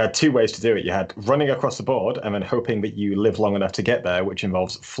 You had two ways to do it. You had running across the board and then hoping that you live long enough to get there, which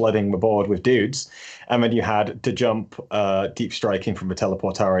involves flooding the board with dudes. And then you had to jump, deep striking from the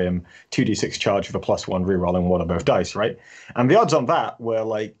teleportarium, 2d6 charge with a +1, rerolling one of both dice, right? And the odds on that were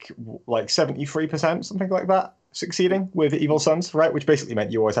like 73%, something like that, succeeding with Evil Sons, right? Which basically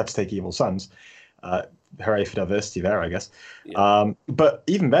meant you always had to take Evil Sons. Hooray for diversity there, I guess. Yeah. But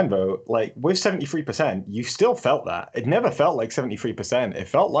even then, though, like with 73%, you still felt that. It never felt like 73%. It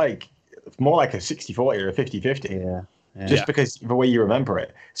felt like more like a 60-40 or a 50-50. Yeah. Just because the way you remember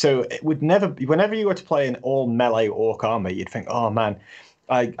it. So it would never, whenever you were to play an all melee Orc army, you'd think, oh man,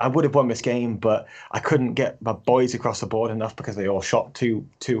 I would have won this game, but I couldn't get my boys across the board enough because they all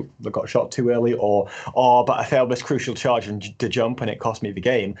got shot too early, or but I failed this crucial charge to jump and it cost me the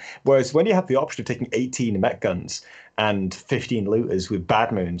game. Whereas when you have the option of taking 18 mech guns and 15 looters with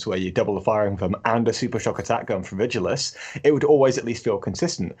bad moons where you double the firing from and a super shock attack gun from Vigilus, it would always at least feel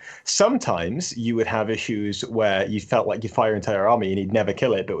consistent. Sometimes you would have issues where you felt like you'd fire your entire army and you'd never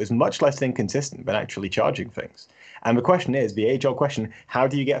kill it, but it was much less inconsistent than actually charging things. And the question is, the age-old question, how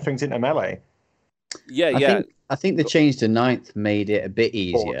do you get things into melee? I think the change to 9th made it a bit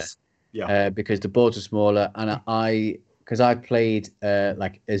easier. Because the boards are smaller, and I played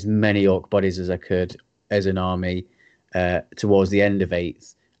like as many Orc bodies as I could as an army towards the end of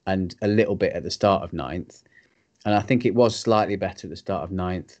 8th and a little bit at the start of 9th. And I think it was slightly better at the start of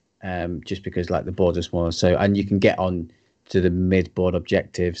 9th, just because like the boards are smaller. So, and you can get on to the mid-board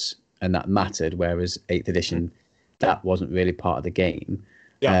objectives and that mattered. Whereas 8th edition, that wasn't really part of the game.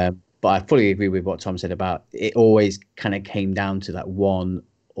 Yeah. But I fully agree with what Tom said about it. Always kind of came down to that one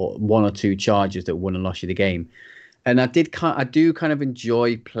or two charges that won and lost you the game. And I do kind of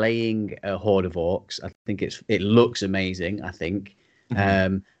enjoy playing a Horde of Orcs. I think it looks amazing. I think,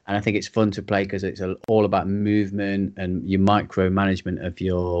 and I think it's fun to play because it's all about movement and your micromanagement of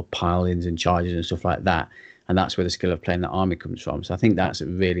your pilings and charges and stuff like that. And that's where the skill of playing the army comes from. So I think that's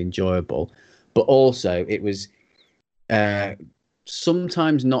really enjoyable. But also, it was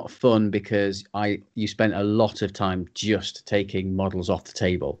sometimes not fun because you spent a lot of time just taking models off the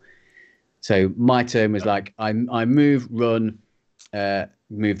table. So my turn was like I move, run,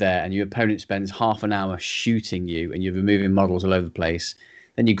 move there, and your opponent spends half an hour shooting you, and you're removing models all over the place.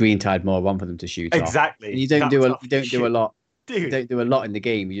 Then you green tide more one for them to shoot. Exactly. Off. And you don't do a lot. Dude. You don't do a lot in the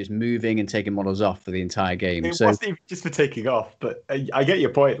game. You're just moving and taking models off for the entire game. It wasn't even just for taking off, but I get your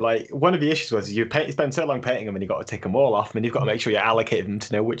point. Like, one of the issues was you spend so long painting them and you've got to take them all off, and you've got to make sure you allocate them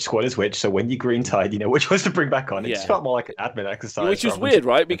to know which squad is which. So when you green tide, you know which ones to bring back on. It just felt more like an admin exercise. Which is weird,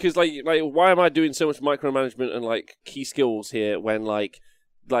 right? Because like why am I doing so much micromanagement and like key skills here when like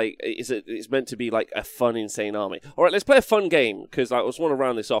it's meant to be like a fun, insane army. All right, let's play a fun game because I just want to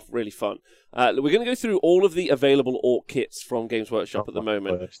round this off really fun. We're going to go through all of the available Orc kits from Games Workshop at the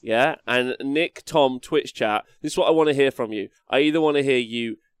moment. Yeah, and Nick, Tom, Twitch chat, this is what I want to hear from you. I either want to hear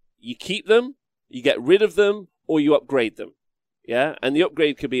you keep them, you get rid of them, or you upgrade them. Yeah, and the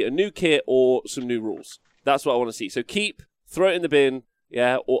upgrade could be a new kit or some new rules. That's what I want to see. So keep, throw it in the bin,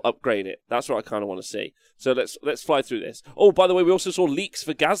 yeah, or upgrade it. That's what I kind of want to see. So let's fly through this. Oh, by the way, we also saw leaks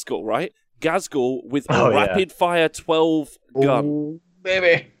for Ghazghkull, right? Ghazghkull with a rapid-fire 12 gun. Ooh,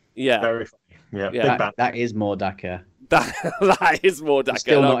 baby. Yeah. Very funny. Yeah. That is more Daka. That is more Daka.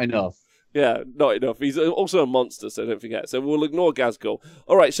 Still not enough. Yeah, not enough. He's also a monster, so don't forget. So we'll ignore Ghazghkull.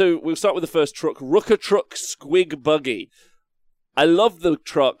 All right, so we'll start with the first truck. Rooker Truck Squig Buggy. I love the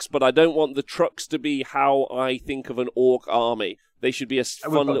trucks, but I don't want the trucks to be how I think of an Orc army. They should be a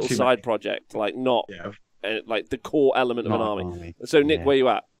fun little side project, like not like the core element of an army. So, Nick, where you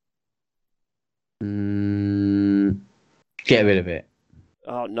at? Get rid of it.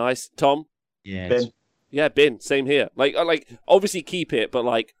 Oh, nice. Tom? Yeah. Bin. Yeah, bin. Same here. Like obviously keep it, but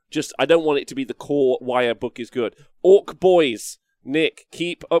like just I don't want it to be the core why a book is good. Orc Boys. Nick,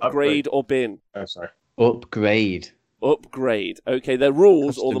 keep, upgrade. Or bin? Oh, sorry. Upgrade. Upgrade. Okay, their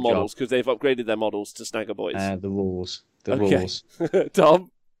rules Custom or the models because they've upgraded their models to Snagger Boys. The rules. The rules.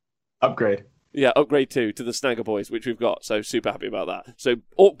 Tom? Upgrade. Yeah, upgrade to the Snagger Boys, which we've got. So super happy about that. So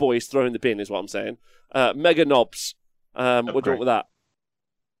Orc Boys throw in the bin is what I'm saying. Mega Knobs. What do you want with that?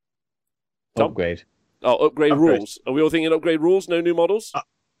 Tom? Upgrade. Oh, upgrade rules. Are we all thinking upgrade rules? No new models?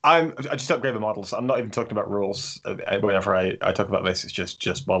 I just upgrade the models. I'm not even talking about rules. Whenever I talk about this, it's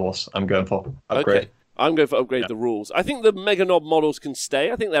just models. I'm going for upgrade. Okay. I'm going for upgrade the rules. I think the Mega Knob models can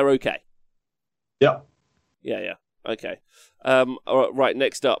stay. I think they're okay. Yeah. Yeah. Okay. All right,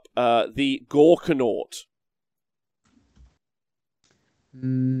 next up, the Gorkanaut.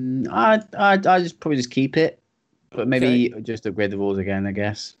 I just probably keep it, but maybe just upgrade the rules again, I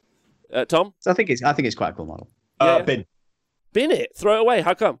guess. Tom? So I think it's quite a cool model. Bin. Bin it. Throw it away.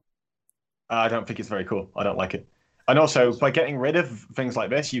 How come? I don't think it's very cool. I don't like it. And also, by getting rid of things like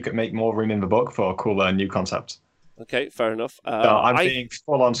this, you can make more room in the book for cooler new concepts. Okay, fair enough. I'm being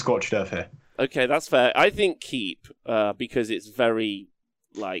full-on scorched earth here. Okay, that's fair. I think keep, because it's very,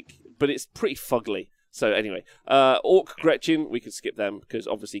 but it's pretty fugly. So anyway, Orc Gretchen, we can skip them, because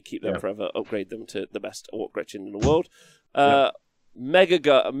obviously keep them forever, upgrade them to the best Orc Gretchen in the world.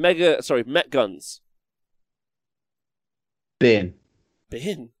 Met Guns. Bin.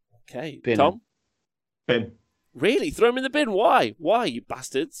 Okay. Bin. Tom? Bin. Really? Throw them in the bin? Why? Why, you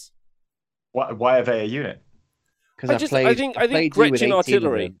bastards? Why are they a unit? Because I think Gretchen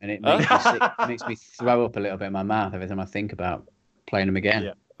Artillery, and it makes me throw up a little bit in my mouth every time I think about playing them again.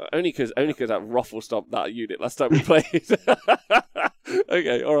 Yeah. Only because that Ruffle stomped that unit last time we played.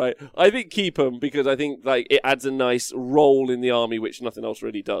 Okay, all right. I think keep them because I think it adds a nice role in the army, which nothing else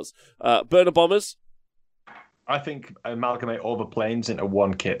really does. Burner Bombers. I think amalgamate all the planes into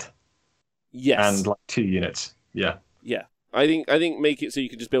one kit. Yes. And 2 units. Yeah. Yeah. I think make it so you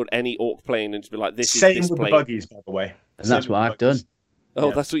can just build any Orc plane and just be like, this Same is this with plane. The buggies, by the way. And that's what I've done.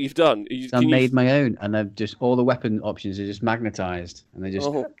 Oh, that's what you've done. I made my own, and I've just all the weapon options are just magnetized, and they just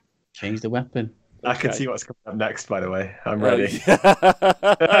change the weapon. I can see what's coming up next. By the way, I'm ready. The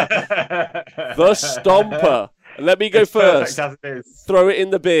Stomper. Let me go first. Throw it in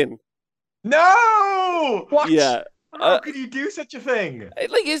the bin. No. What? Yeah. How could you do such a thing?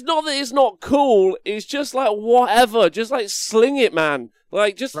 Like, it's not that it's not cool. It's just like whatever. Just like sling it, man.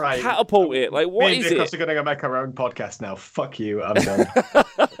 Like, just catapult it. Like, what is Nick it? are going to go make our own podcast now. Fuck you. I'm done.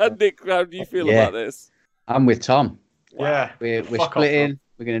 Nick, how do you feel about this? I'm with Tom. Wow. Yeah, we're splitting.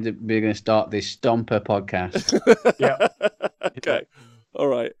 We're gonna start this Stomper podcast. Yeah. Okay. All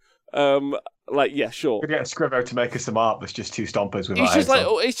right. Like, yeah, sure. We're gonna get Scrivo to make us some art that's just two stompers with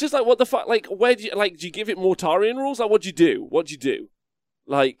It's just like what the fuck? Like, where do you give it Mortarian rules? Like, what do you do? What do you do?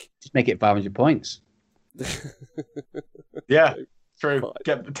 Like, just make it 500 points. Yeah, true.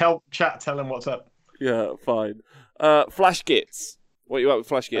 Tell him what's up. Yeah, fine. Flash Gits. What you up with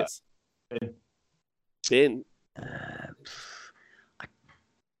Flash Gits? Bin.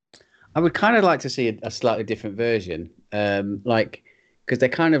 I would kind of like to see a slightly different version, because they're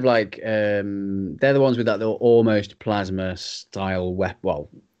kind of like they're the ones with that little almost plasma style weapon. Well,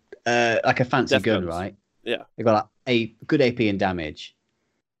 like a fancy gun, right? Yeah, they've got like a good AP and damage.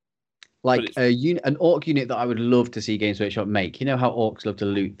 Like an orc unit that I would love to see Games Workshop make. You know how orcs love to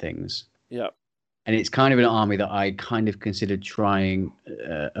loot things. Yeah. And it's kind of an army that I kind of considered trying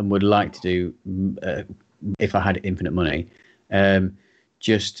and would like to do if I had infinite money.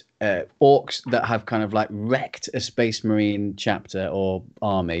 Just orcs that have kind of like wrecked a Space Marine chapter or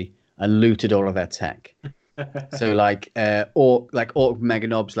army and looted all of their tech. So like orc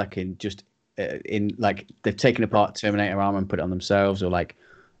meganobs, like in like they've taken apart Terminator armor and put it on themselves, or like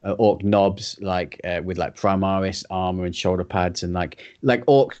orc knobs with like Primaris armor and shoulder pads, and like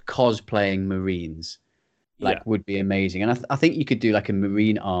orc cosplaying Marines would be amazing. And I think you could do like a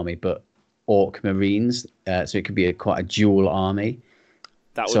Marine army, but orc Marines, so it could be quite a dual army.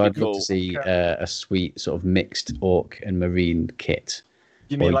 That would be I'd cool. love to see a sweet sort of mixed orc and Marine kit.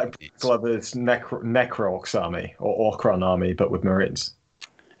 You mean like Glover's Necro-Orcs army or Orcron army, but with Marines?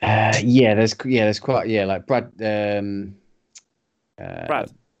 There's quite like Brad.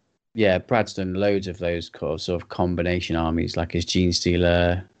 Yeah, Brad's done loads of those sort of combination armies, like his Gene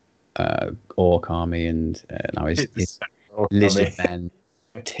Stealer Orc army, and now his Lizardmen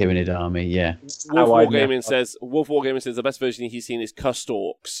Tyranid army. Yeah. Wolf Wargaming says the best version he's seen is Cussed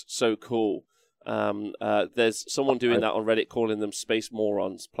Orcs. So cool. There's someone doing that on Reddit, calling them Space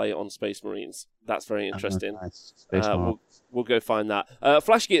Morons. Play it on Space Marines. That's very interesting. We'll go find that.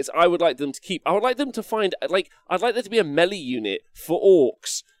 Flash Gits, I would like them to keep. I would like them to find I'd like there to be a melee unit for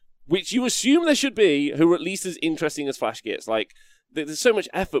orcs, which you assume there should be, who are at least as interesting as Flash Gits. Like, there's so much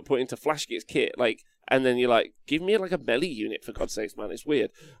effort put into Flash Gits kit, and then you're like, give me like a melee unit, for God's sakes, man. It's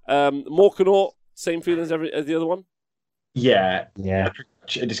weird. Morkanaut, same feelings as the other one? Yeah.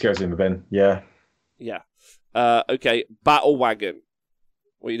 It just goes in the bin. Yeah. Okay, Battle Wagon.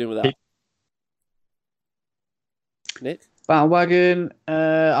 What are you doing with that? Nick? Battle Wagon,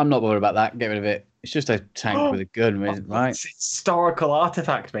 I'm not bothered about that. Get rid of it. It's just a tank with a gun, right? It's historical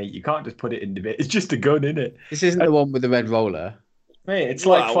artifact, mate. You can't just put it in the bit. It's just a gun, isn't it? This isn't the one with the red roller. Mate, it's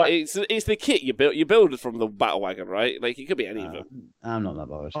it's the kit you build from the Battle Wagon, right? Like, it could be any of them. I'm not that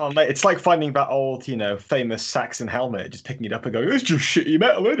bothered. Oh, mate, it's like finding that old, famous Saxon helmet, just picking it up and going, it's just shitty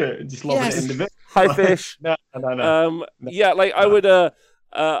metal, isn't it? And just lobbing it in the bit. Hi, fish. No. Yeah, like, I would,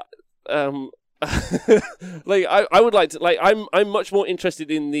 like, I would like to, like, I'm much more interested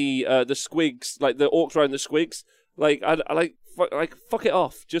in the squigs, like the orcs riding the squigs. Like, I like fuck it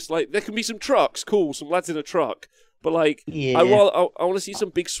off. Just like, there can be some trucks, cool, some lads in a truck. But like, I want to see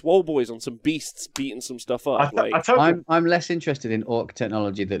some big swole boys on some beasts beating some stuff up. I'm less interested in orc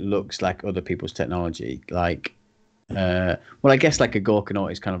technology that looks like other people's technology. Like, I guess like a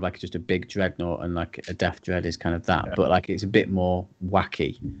Gorkanaut is kind of like just a big dreadnought, and like a Death Dread is kind of that. Yeah. But like, it's a bit more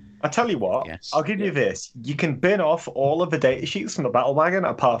wacky. I tell you what, I'll give you this: you can bin off all of the data sheets from the Battle Wagon,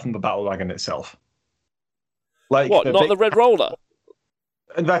 apart from the Battle Wagon itself. Like, what? Not the red roller.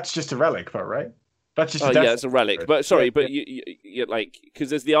 And that's just a relic, though, right? That's just it's a relic. But sorry, but you like, because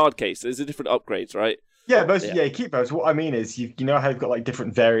there's the hard case. There's the different upgrades, right? Yeah, keep those. What I mean is, you know how you've got like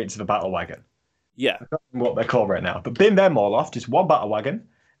different variants of a Battle Wagon. Yeah, what they're called right now. But bin them all off, just one Battle Wagon,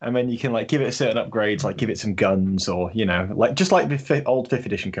 and then you can like give it certain upgrades, like give it some guns, or like just like the old 5th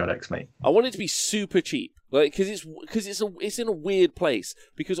edition Codex, mate. I want it to be super cheap, like because it's in a weird place.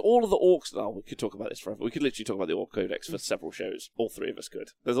 Because all of the orcs. Oh, we could talk about this forever. We could literally talk about the Orc Codex for several shows. All three of us could.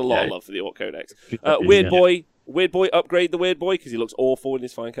 There's a lot of love for the Orc Codex. Weird boy, upgrade the Weird Boy because he looks awful in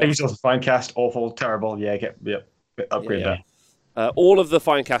his fine cast. He's also fine cast, awful, terrible. Yeah, upgrade that. All of the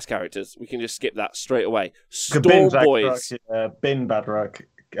fine cast characters, we can just skip that straight away. Storm Boys. Bin Badrock.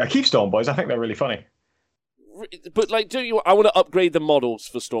 Keep Storm Boys. I think they're really funny. But like, I want to upgrade the models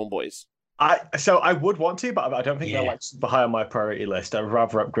for Storm Boys. I would want to, but I don't think they're like super high on my priority list. I'd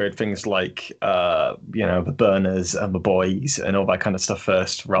rather upgrade things like the burners and the boys and all that kind of stuff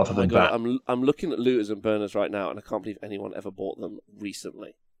first, rather than that. I'm looking at looters and burners right now, and I can't believe anyone ever bought them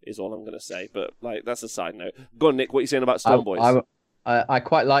recently. Is all I'm going to say. But like that's a side note. Go on, Nick. What are you saying about Storm Boys? I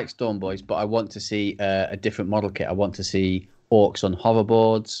quite like Storm Boys, but I want to see a different model kit. I want to see orcs on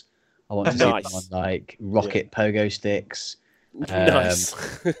hoverboards. I want to see them on like rocket pogo sticks. Nice.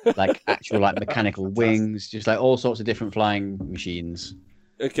 Like actual like mechanical wings, just like all sorts of different flying machines.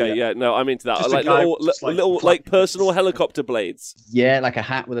 Okay, yeah, no, I'm into that. Just Like little like personal helicopter blades. Yeah, like a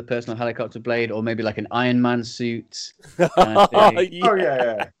hat with a personal helicopter blade, or maybe like an Iron Man suit. Yeah. Oh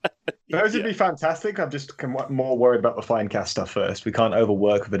yeah. Those would be fantastic. I'm just more worried about the fine cast stuff first. We can't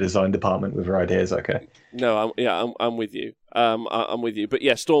overwork the design department with our ideas. Okay. No, I'm with you. I'm with you. But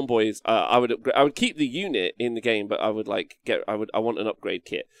yeah, Storm Boys. I would keep the unit in the game, but I want an upgrade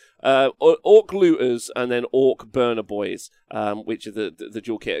kit. Orc looters and then orc burner boys, which are the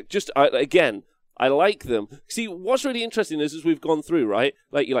dual kit. Just again, I like them. See, what's really interesting is as we've gone through, right?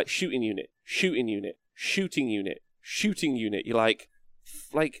 Like you like shooting unit, shooting unit, shooting unit, shooting unit. You like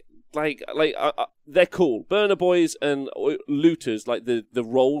they're cool. Burner boys and looters, like the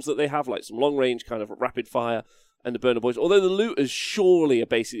roles that they have, like some long range kind of rapid fire, and the burner boys. Although the looters surely are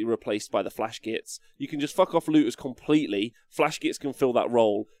basically replaced by the flash kits. You can just fuck off looters completely. Flash kits can fill that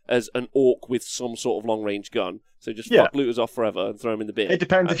role as an orc with some sort of long range gun. So just fuck looters off forever and throw them in the bin. It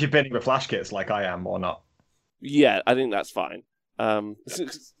depends if you're binning with flash kits like I am or not. Yeah, I think that's fine. You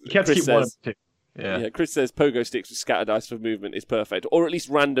can't keep one of two. Yeah, Chris says pogo sticks with scatter dice for movement is perfect, or at least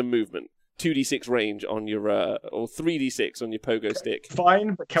random movement. 2d6 range on your, or 3d6 on your pogo stick.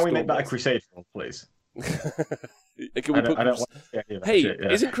 Fine, but can we make that a crusade roll, please? Isn't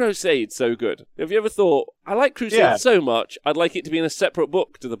Crusade so good? Have you ever thought, I like Crusade so much, I'd like it to be in a separate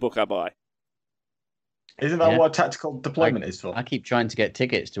book to the book I buy? Isn't that what tactical deployment is for? I keep trying to get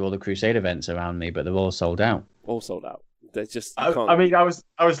tickets to all the Crusade events around me, but they're all sold out. All sold out. They're just. I mean, I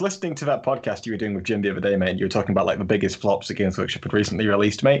was listening to that podcast you were doing with Jim the other day, mate. You were talking about like the biggest flops that Games Workshop had recently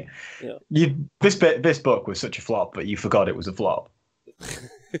released, mate. Yeah. This book was such a flop, but you forgot it was a flop.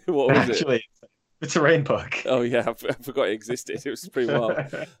 What was Actually, it's a terrain book. Oh yeah, I forgot it existed. It was pretty wild.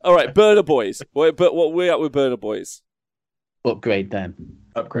 All right, Burner Boys. But what we're at with Burner Boys? Upgrade them.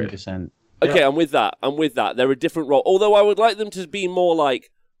 Upgrade. 100%. Okay, I'm with that. They're a different role. Although I would like them to be more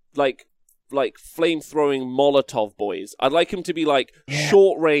like flame-throwing Molotov boys. I'd like them to be like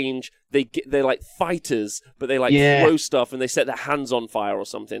short range. They're like fighters, but they like throw stuff and they set their hands on fire or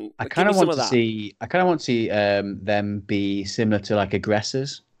something. I kind of want to see them be similar to like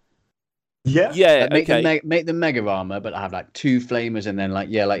aggressors. Yeah. Like make them mega armor, but have like two flamers and then like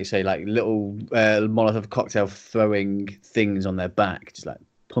you say, like little Molotov cocktail throwing things on their back, just like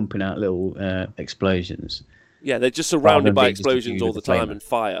pumping out little explosions. Yeah, they're just surrounded by explosions all the time and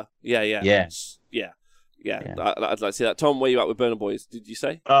fire. Yeah. I'd like to see that. Tom, where you at with Burner Boys? Did you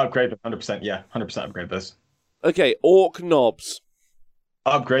say? Upgrade them, 100%. Yeah, 100% upgrade this. Okay, Orc Knobs.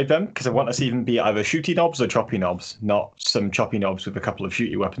 Upgrade them because I want us to even be either shooty knobs or choppy knobs, not some choppy knobs with a couple of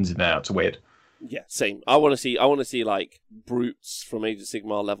shooty weapons in there. It's weird. Yeah, same. I want to see like brutes from Age of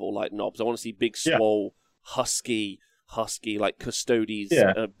Sigmar level like knobs. I want to see big, swole, husky like custodies,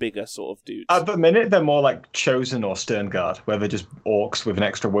 bigger sort of dudes. At the minute, they're more like Chosen or Sternguard, where they're just orcs with an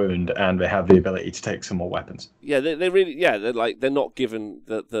extra wound and they have the ability to take some more weapons. Yeah, they really, they're not given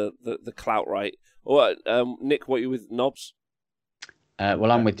the clout right. Or Nick, what are you with knobs?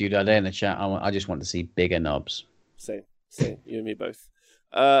 Well, I'm with you today in the chat. I just want to see bigger knobs. Same. You and me both.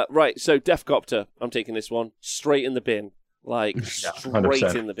 Right, so Deffcopter, I'm taking this one straight in the bin, like straight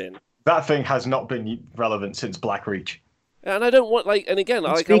 100%. In the bin. That thing has not been relevant since Black Reach. And I don't want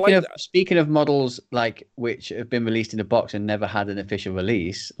Speaking of models like which have been released in a box and never had an official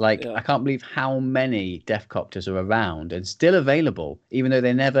release, I can't believe how many Deffcopters are around and still available, even though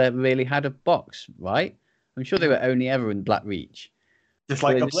they never really had a box, right? I'm sure they were only ever in Black Reach. Just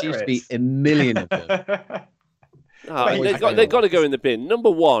like there seems to be a million of them. They've got to go in the bin.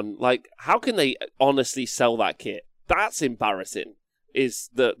 Number one, like, how can they honestly sell that kit? That's embarrassing. Is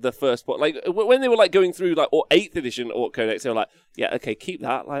the first part. Like when they were like going through like 8th edition Orc Codex, they were like, yeah, okay, keep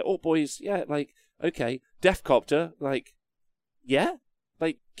that. Like Orc Boys, yeah, like okay, Deffcopter, like yeah,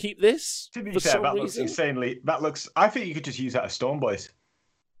 like keep this. To be fair, that looks insanely. I think you could just use that as Storm Boys.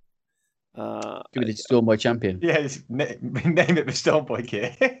 Give it a Storm Boy champion. Yeah, name it the Storm Boy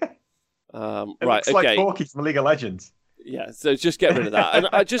kit. It looks like Porky from League of Legends. Yeah, so just get rid of that, and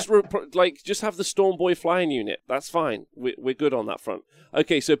I just just have the Storm Boy flying unit. That's fine. We're good on that front.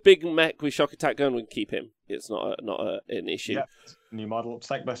 Okay, so big mech with shock attack gun, we can keep him. It's not an issue. new model.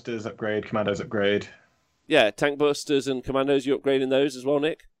 Tank Busters upgrade, Commandos upgrade. Yeah, Tank Busters and Commandos, you upgrading those as well,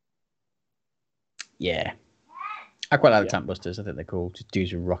 Nick? Yeah. I quite like the Tank Busters. I think they're cool. Just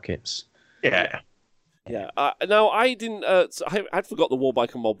dudes with rockets. Yeah. Yeah. Now, I didn't... I'd forgot the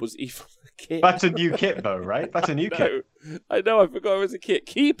Warbiker mob was even a kit. That's a new kit, though, right? That's a new kit. I know, I forgot it was a kit.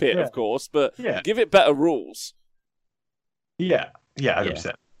 Keep it, of course, but give it better rules. Yeah. Yeah,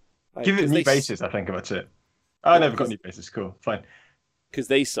 100%. Give it new bases, I think, that's it. I never got new bases. Cool. Fine. Because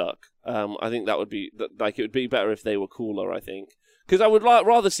they suck. I think that would be... Like, it would be better if they were cooler, I think. Because I would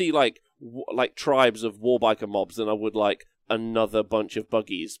rather see, like tribes of Warbiker mobs than I would, like, another bunch of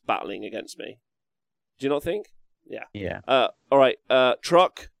buggies battling against me. Do you not think? Yeah. Yeah. All right.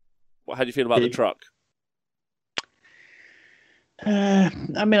 Truck. How do you feel about the truck? I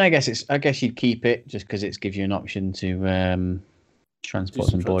mean, I guess you'd keep it just because it gives you an option to transport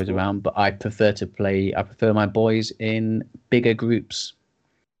some boys around. But I prefer my boys in bigger groups.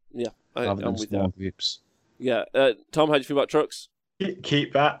 Yeah, rather than small groups. Yeah. Tom, how do you feel about trucks?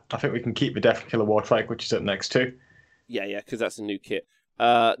 Keep that. I think we can keep the Death Killer Wartrike, which is up next too. Yeah, because that's a new kit.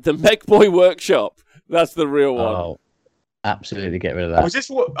 The Mech Boy Workshop. That's the real one. Oh, absolutely get rid of that. Was this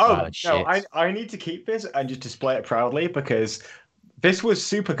what? Oh, no, I need to keep this and just display it proudly because this was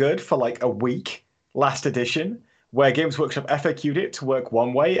super good for like a week last edition, where Games Workshop FAQ'd it to work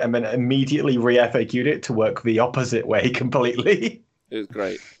one way and then immediately re-FAQ'd it to work the opposite way completely. It was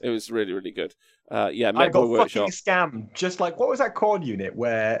great. It was really, really good. I got fucking scammed. Just like, what was that core unit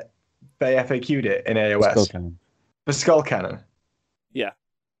where they FAQ'd it in AOS? The Skull Cannon. Yeah.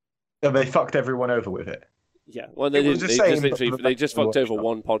 And they fucked everyone over with it. Yeah, well, they just fucked over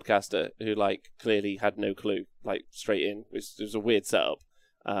one podcaster who like clearly had no clue, like straight in. It was a weird setup.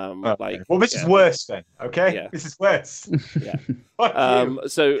 This is worse then. Okay, yeah. This is worse. Yeah.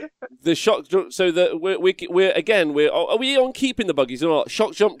 So the shock. So are we on keeping the buggies or not?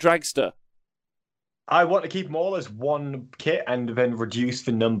 Shock Jump Dragster. I want to keep them all as one kit and then reduce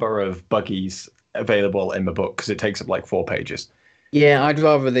the number of buggies available in the book because it takes up like 4 pages. Yeah, I'd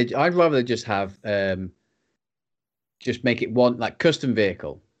rather they just have just make it one like custom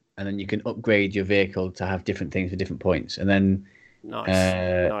vehicle, and then you can upgrade your vehicle to have different things for different points, and then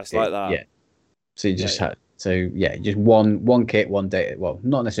nice like that. Yeah. So you just just one kit, one data. Well,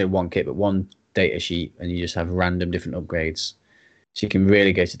 not necessarily one kit, but one data sheet, and you just have random different upgrades. So you can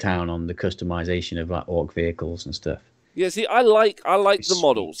really go to town on the customization of like orc vehicles and stuff. Yeah, see, I like the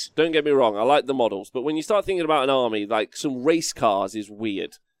models. Don't get me wrong, I like the models. But when you start thinking about an army, like some race cars is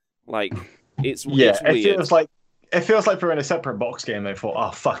weird. Like it's weird. It feels like we're in a separate box game. They thought,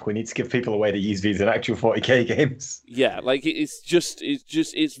 oh fuck, we need to give people a way to use these in actual 40k games. Yeah, like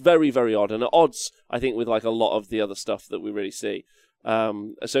it's very, very odd, and at odds, I think, with like a lot of the other stuff that we really see.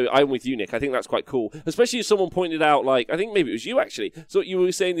 So I'm with you, Nick. I think that's quite cool, especially as someone pointed out. Like I think maybe it was you actually. So you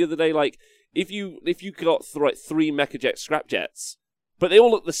were saying the other day, like. If you got 3 Mechajet scrapjets, but they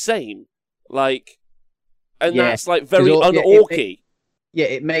all look the same, like, and that's like very un-orky.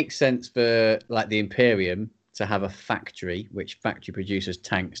 It makes sense for like the Imperium to have a factory, which factory produces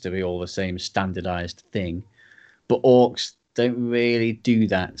tanks to be all the same standardized thing, but orcs don't really do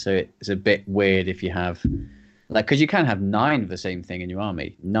that, so it's a bit weird if you have like because you can have 9 of the same thing in your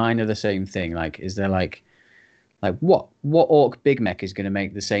army, 9 of the same thing. Like, is there like what orc big mech is going to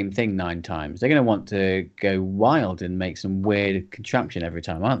make the same thing 9 times? They're going to want to go wild and make some weird contraption every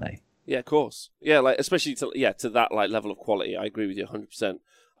time, aren't they? Yeah, of course. Yeah, like especially to that like level of quality. I agree with you 100%.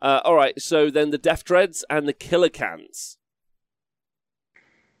 All right, so then the Death Dreads and the Killer Cans.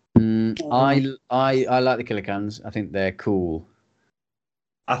 I like the Killer Cans. I think they're cool.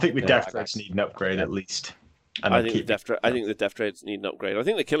 I think the Death Dreads need an upgrade at least. And I think the Death Dreads need an upgrade. I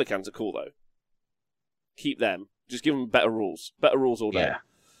think the Killer Cans are cool though. Keep them. Just give them better rules. Better rules all day.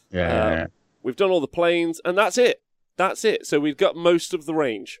 Yeah. We've done all the planes, and that's it. So we've got most of the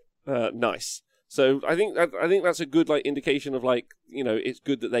range. Nice. So I think that's a good like indication of like it's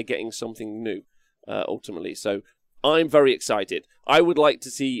good that they're getting something new. Ultimately, so I'm very excited. I would like to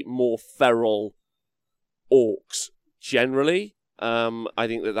see more feral orcs generally. I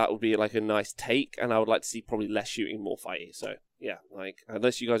think that would be like a nice take, and I would like to see probably less shooting, more fighting. So. Yeah, like,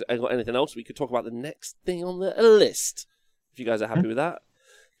 unless you guys ain't got anything else, we could talk about the next thing on the list. If you guys are happy with that.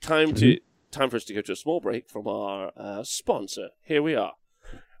 Time for us to go to a small break from our sponsor. Here we are.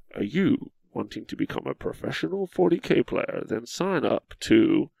 Are you wanting to become a professional 40k player? Then sign up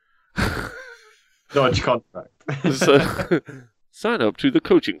to... Dodge contract. Sign up to the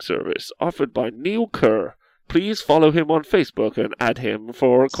coaching service offered by Neil Kerr. Please follow him on Facebook and add him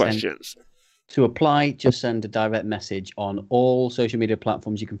for questions. To apply, just send a direct message on all social media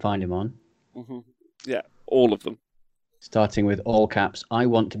platforms you can find him on. Mm-hmm. Yeah, all of them. Starting with all caps, I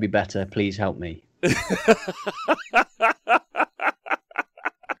want to be better. Please help me.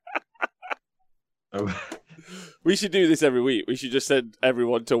 Oh. We should do this every week. We should just send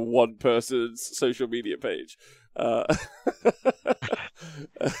everyone to one person's social media page.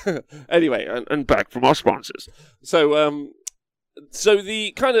 Anyway, and back from our sponsors. So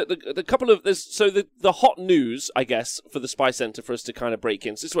the kind of the couple of this. So the hot news, I guess, for the Spy Center for us to kind of break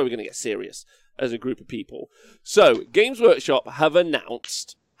in. So this is where we're going to get serious as a group of people. So Games Workshop have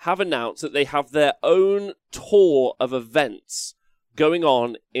announced that they have their own tour of events going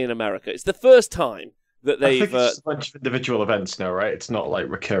on in America. It's the first time that they've. I think it's a bunch of individual events now, right? It's not like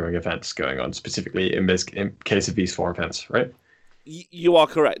recurring events going on, specifically in case of these 4 events, right? You are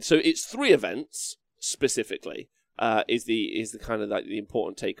correct. So it's 3 events specifically. Is the kind of like the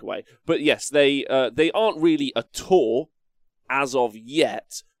important takeaway. But yes, they aren't really a tour as of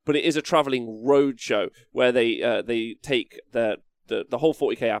yet, but it is a traveling road show where they take the whole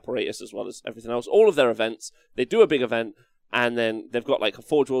 40k apparatus as well as everything else, all of their events. They do a big event, and then they've got like a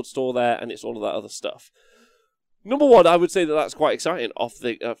Forge World store there, and it's all of that other stuff. Number one, I would say that's quite exciting for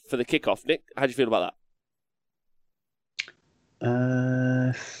the kickoff. Nick, how do you feel about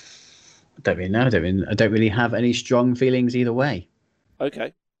that? I don't really know. I don't really have any strong feelings either way.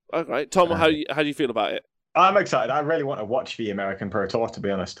 Okay. All right. Tom, how do you feel about it? I'm excited. I really want to watch the American Pro Tour, to be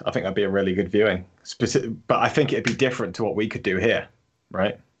honest. I think that'd be a really good viewing. But I think it'd be different to what we could do here,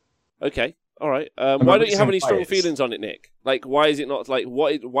 right? Okay. All right. Why don't you have any strong feelings on it, Nick? Like, why is it not like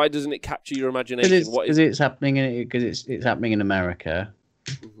why doesn't it capture your imagination? Because it's happening in America.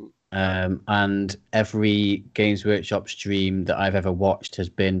 Mm-hmm. And every Games Workshop stream that I've ever watched has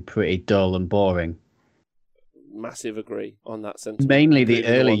been pretty dull and boring. Massive agree on that sentiment. Mainly the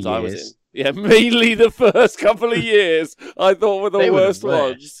early years. Yeah, mainly the first couple of years I thought were the worst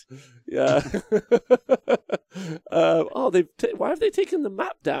ones. Yeah. Why have they taken the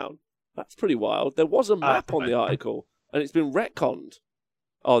map down? That's pretty wild. There was a map on the article, and it's been retconned.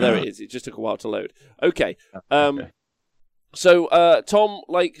 Oh, there it is. It just took a while to load. Okay. So, Tom,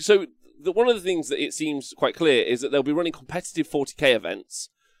 one of the things that it seems quite clear is that they'll be running competitive 40k events,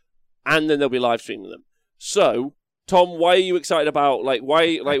 and then they'll be live streaming them. So, Tom, why are you excited about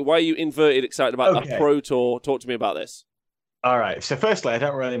why are you inverted excited about a pro tour? Talk to me about this. All right. So, firstly, I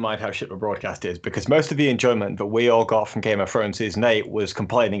don't really mind how shit the broadcast is, because most of the enjoyment that we all got from Game of Thrones Season 8 was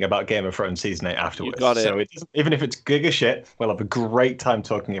complaining about Game of Thrones Season 8 afterwards. You got it. So, even if it's giga shit, we'll have a great time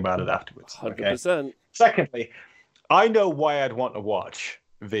talking about it afterwards. 100%. Okay? Secondly, I know why I'd want to watch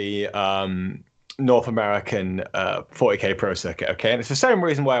the North American 40k Pro Circuit, okay? And it's the same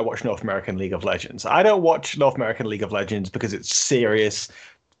reason why I watch North American League of Legends. I don't watch North American League of Legends because it's serious,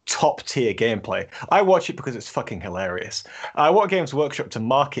 top-tier gameplay. I watch it because it's fucking hilarious. I want Games Workshop to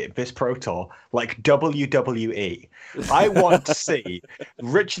market this Pro Tour like WWE. I want to see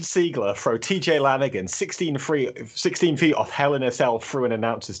Richard Siegler throw TJ Lanigan 16 feet off Hell in a Cell through an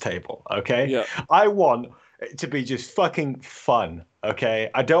announcer's table, okay? Yeah. I want it to be just fucking fun, okay?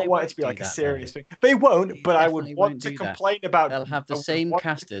 I don't want it to be like a serious thing. They won't, but I would want to complain about... They'll have the same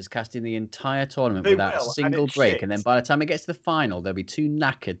casters casting the entire tournament without a single break, and then by the time it gets to the final, they'll be too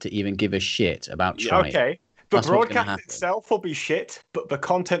knackered to even give a shit about trying. Okay, the broadcast itself will be shit, but the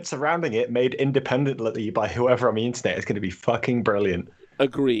content surrounding it, made independently by whoever on the internet, is going to be fucking brilliant.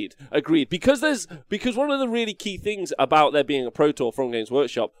 Agreed. Because one of the really key things about there being a Pro Tour from Games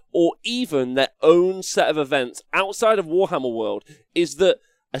Workshop, or even their own set of events outside of Warhammer World, is that,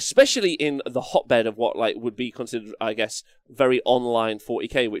 especially in the hotbed of what would be considered, I guess, very online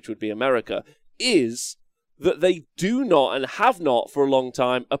 40k, which would be America, is that they do not and have not for a long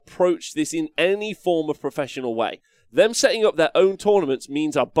time approached this in any form of professional way. Them setting up their own tournaments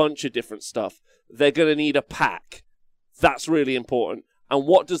means a bunch of different stuff. They're going to need a pack. That's really important. And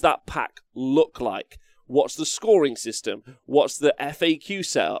what does that pack look like? What's the scoring system? What's the FAQ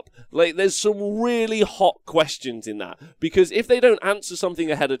setup? There's some really hot questions in that. Because if they don't answer something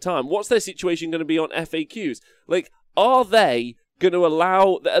ahead of time, what's their situation going to be on FAQs? Are they going to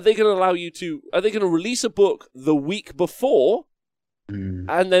allow release a book the week before? And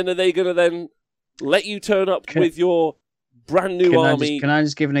then are they going to then let you turn up with your brand new army? Can I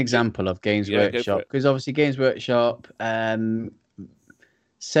just give an example of Games Workshop? Because obviously Games Workshop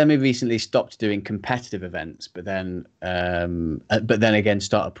semi-recently stopped doing competitive events, but then again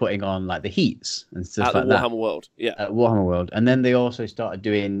started putting on the heats and stuff like that. Warhammer World, yeah. At Warhammer World. And then they also started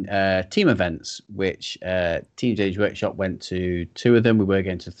doing team events, which Team Games Workshop went to 2 of them. We were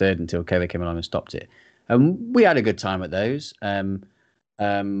going to 3rd until Kevin came along and stopped it. And we had a good time at those. But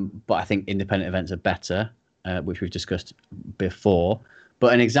I think independent events are better, which we've discussed before.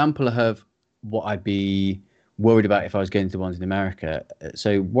 But an example of what I'd be worried about if I was going to the ones in America.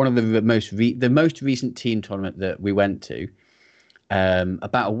 So one of the most recent team tournament that we went to,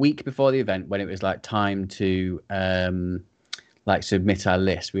 about a week before the event, when it was like time to like submit our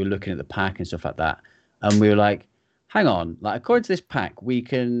list, we were looking at the pack and stuff like that, and we were like, hang on, like according to this pack,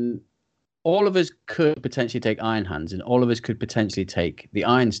 all of us could potentially take Iron Hands, and all of us could potentially take the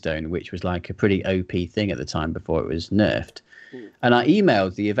Iron Stone, which was like a pretty OP thing at the time before it was nerfed. And I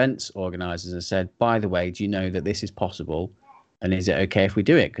emailed the events organizers and said, by the way, do you know that this is possible? And is it okay if we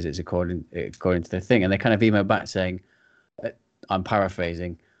do it? Because it's according to the thing. And they kind of emailed back saying, I'm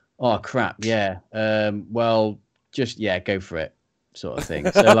paraphrasing, oh, crap, yeah. Well, just, yeah, go for it, sort of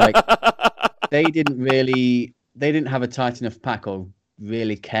thing. So, like, they didn't have a tight enough pack or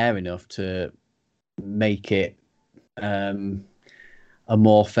really care enough to make it a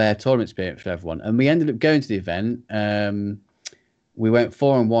more fair tournament experience for everyone. And we ended up going to the event. We went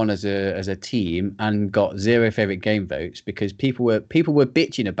 4-1 as a team and got 0 favorite game votes because people were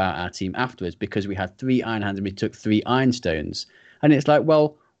bitching about our team afterwards because we had 3 Iron Hands and we took 3 Iron Stones. And it's like,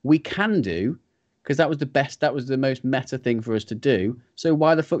 well, we can do, because that was the most meta thing for us to do. So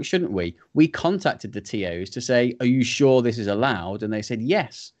why the fuck shouldn't we? We contacted the TOs to say, are you sure this is allowed? And they said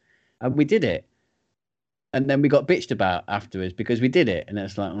yes, and we did it. And then we got bitched about afterwards because we did it, and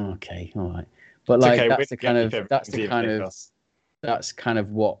it's like, oh, okay, all right. But like, okay, that's kind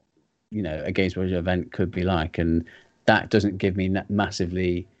of what, you know, a Games Workshop event could be like, and that doesn't give me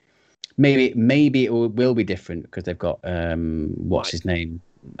massively. Maybe it will be different because they've got what's his name,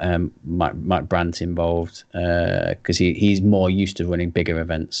 Mike Brandt involved, because he's more used to running bigger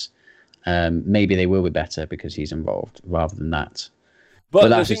events. Maybe they will be better because he's involved rather than that. But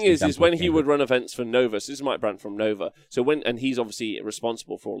the thing is when he would run events for Nova, so this is Mike Brandt from Nova, and he's obviously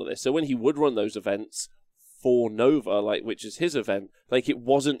responsible for all of this. So when he would run those events for Nova, like, which is his event, like, it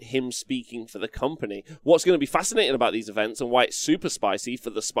wasn't him speaking for the company. What's going to be fascinating about these events and why it's super spicy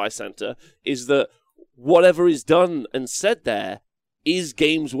for the Spice Center is that whatever is done and said there is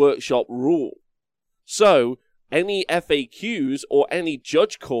Games Workshop rule. So any FAQs or any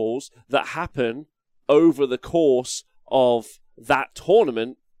judge calls that happen over the course of that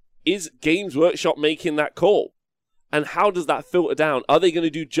tournament is Games Workshop making that call. And how does that filter down? Are they going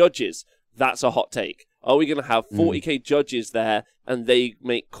to do judges? That's a hot take. Are we going to have 40k judges there and they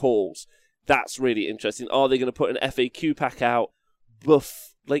make calls? That's really interesting. Are they going to put an FAQ pack out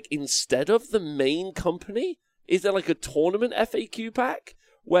instead of the main company? Is there like a tournament FAQ pack?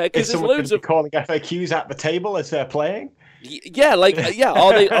 Where, because there's loads of calling FAQs at the table as they're playing? Yeah,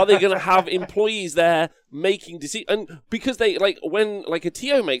 are they going to have employees there making decisions? And because they when a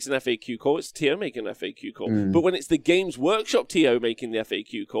TO makes an FAQ call, it's TO making an FAQ call. But when it's the Games Workshop TO making the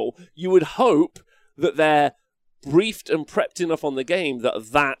FAQ call, you would hope that they're briefed and prepped enough on the game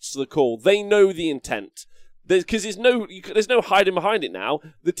that that's the call. They know the intent. Because there's no hiding behind it now.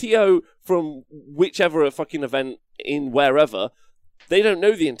 The TO from whichever fucking event in wherever, they don't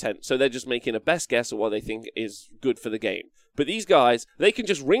know the intent, so they're just making a best guess of what they think is good for the game. But these guys, they can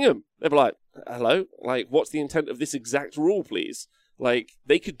just ring them. They'll be like, hello? Like, what's the intent of this exact rule, please? Like,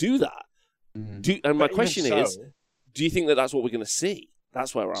 they could do that. And my question is, do you think that that's what we're going to see?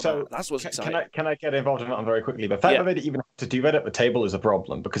 That's where I'm at. That's what's exciting. Can I get involved in that one very quickly? The fact that they even have to do that at the table is a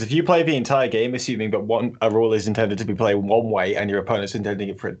problem, because if you play the entire game assuming that a rule is intended to be played one way and your opponent's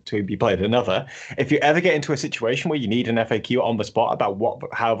intending for it to be played another, if you ever get into a situation where you need an FAQ on the spot about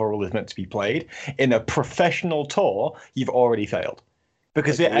how the rule is meant to be played in a professional tour, you've already failed.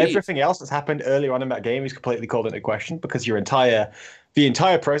 Because everything else that's happened earlier on in that game is completely called into question, because the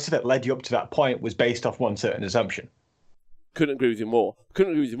entire process that led you up to that point was based off one certain assumption. Couldn't agree with you more.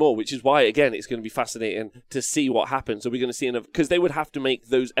 Which is why, again, it's going to be fascinating to see what happens. Are we going to see because they would have to make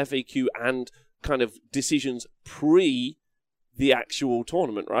those FAQ and kind of decisions pre the actual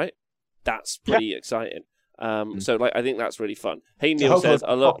tournament, right? That's pretty exciting. So, I think that's really fun. Hey, Neil says,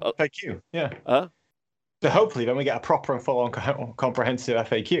 "I love FAQ." Yeah. So hopefully, then we get a proper and full-on comprehensive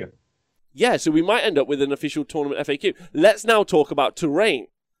FAQ. Yeah. So we might end up with an official tournament FAQ. Let's now talk about terrain.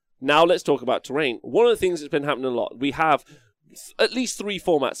 One of the things that's been happening a lot, we have at least 3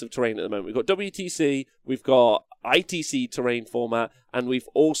 formats of terrain at the moment. We've got WTC, we've got ITC terrain format, and we've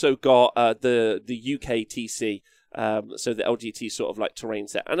also got the UK TC, so the LGT sort of like terrain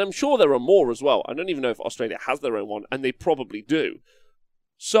set. And I'm sure there are more as well. I don't even know if Australia has their own one, and they probably do.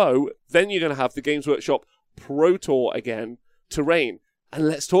 So then you're going to have the Games Workshop Pro Tour again, terrain. And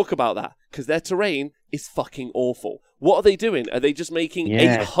let's talk about that, because their terrain is fucking awful. What are they doing? Are they just making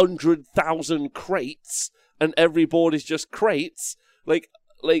 800,000 crates, and every board is just crates? Like,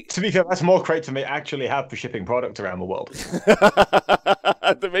 to be fair, that's more crates than they actually have for shipping product around the world.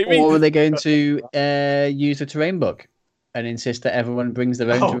 Maybe. Or are they going to use a terrain book and insist that everyone brings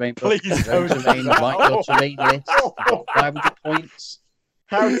their own terrain book, please their own don't. terrain, write your terrain list, 500 points?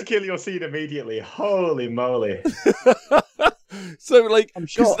 How to kill your seed immediately. Holy moly. So, like, I'm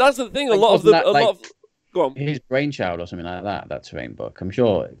sure- because that's the thing. A like, lot of wasn't them. that, like, Go on. his brainchild or something like that. That terrain book, I'm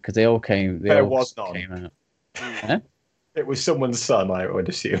sure, because they all came. There was none. Came out. It was someone's son, I would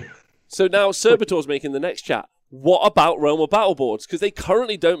assume. So now Serbator's making the next chat. What about Realm of Battle boards? Because they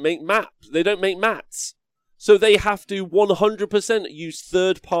currently don't make maps. They don't make mats. So they have to 100% use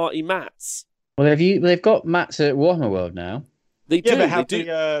third-party mats. Well, they've got mats at Warhammer World now. They do. Yeah, they have do.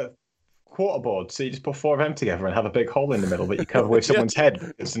 the quarter board, so you just put 4 of them together and have a big hole in the middle that you cover with someone's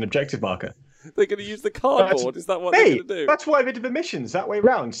head as an objective marker. They're going to use the cardboard. Is that what Hey, they're going to do? that's why they did the missions that way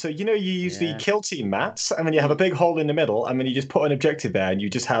round. So, you use the kill team mats, and then you have a big hole in the middle, and then you just put an objective there, and you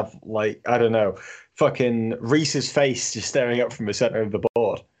just have, like, I don't know, fucking Reese's face just staring up from the center of the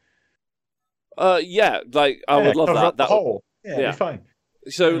board. Yeah, like, I would love cover that. up the That hole. Yeah, it'd be fine.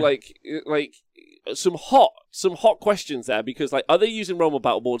 So, like some hot questions there, because, like, are they using Realm of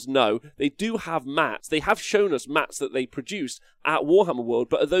Battle boards? No, they do have mats. They have shown us mats that they produced at Warhammer World,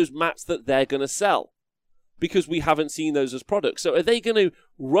 but are those mats that they're going to sell? Because we haven't seen those as products. So are they going to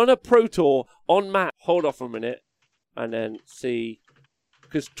run a Pro Tour on mat? Hold off a minute and then see,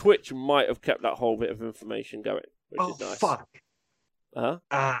 because Twitch might have kept that whole bit of information going, which is nice. Fuck. Huh?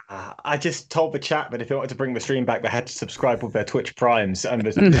 I just told the chat that if they wanted to bring the stream back, they had to subscribe with their Twitch Primes, and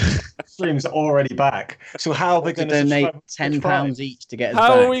the stream's already back. So how are they going to donate subscribe £10 each to get us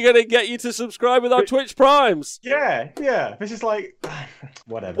How back? are we going to get you to subscribe with our Twitch Primes? Yeah. This is like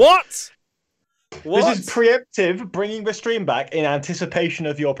whatever. What? This is preemptive, bringing the stream back in anticipation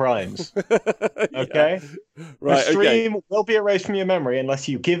of your primes. Okay? Right, the stream will be erased from your memory unless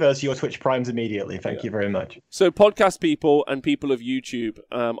you give us your Twitch primes immediately. Thank you very much. So, podcast people and people of YouTube,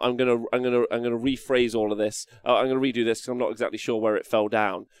 I'm gonna rephrase all of this. I'm gonna redo this because I'm not exactly sure where it fell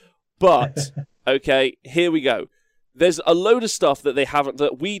down. But okay, here we go. There's a load of stuff that they haven't,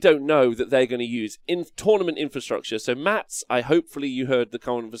 that we don't know that they're going to use in tournament infrastructure. So mats, hopefully you heard the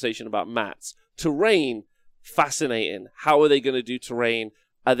conversation about mats. Terrain, fascinating. How are they going to do terrain?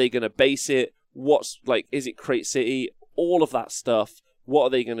 Are they going to base it? Is it Crate City? All of that stuff. What are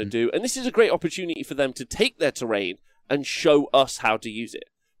they going to do? And this is a great opportunity for them to take their terrain and show us how to use it.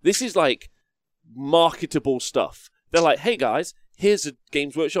 This is like marketable stuff. They're like, hey guys, here's a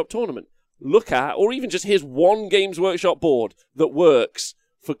Games Workshop tournament. Look at, or even just here's one Games Workshop board that works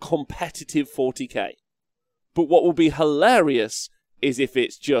for competitive 40k. But what will be hilarious is if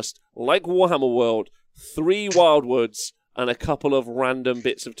it's just like Warhammer World, 3 Wildwoods and a couple of random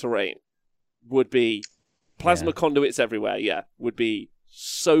bits of terrain. Would be plasma conduits everywhere. Yeah, would be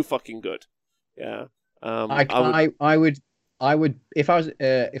so fucking good. Yeah, I would if I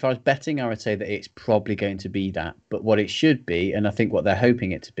was betting, I would say that it's probably going to be that. But what it should be, and I think what they're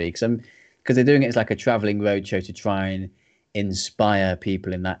hoping it to be, because they're doing it as like a traveling roadshow to try and inspire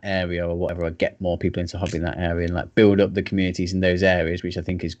people in that area or whatever, or get more people into hobby in that area and like build up the communities in those areas, which I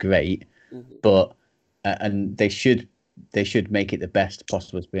think is great. Mm-hmm. But and they should make it the best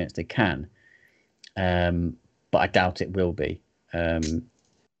possible experience they can. But I doubt it will be.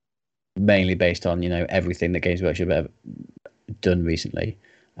 Mainly based on everything that Games Workshop have done recently,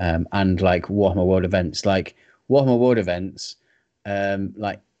 and like Warhammer World events, like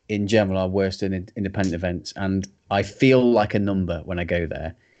in general are worse than independent events, and I feel like a number when I go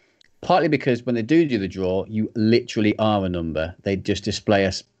there. Partly because when they do the draw, you literally are a number. They just display a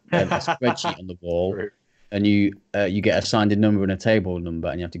spreadsheet on the wall, and you get assigned a number and a table number,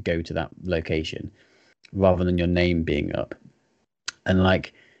 and you have to go to that location rather than your name being up. And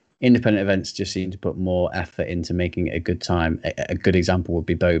like independent events just seem to put more effort into making it a good time. A good example would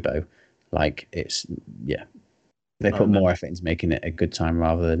be Bobo. Like they put more effort into making it a good time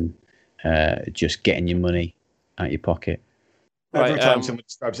rather than just getting your money out your pocket. Every time someone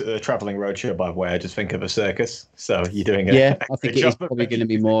describes it as a travelling roadshow, by the way, I just think of a circus. So you're doing it. Yeah, I think it is probably going to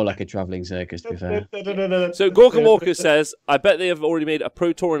be more like a travelling circus, to be fair. So Gorka Walker says, I bet they have already made a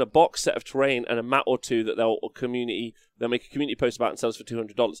Pro Tour in a box set of terrain and a mat or two that they'll make a community post about and sell us for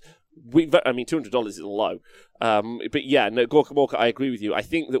 $200. $200 isn't low. But yeah, no, Gorka Walker, I agree with you. I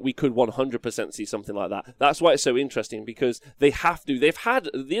think that we could 100% see something like that. That's why it's so interesting, because they have to.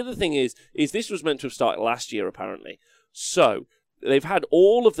 The other thing is this was meant to have started last year, apparently. So they've had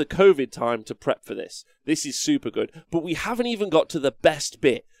all of the COVID time to prep for this. This is super good. But we haven't even got to the best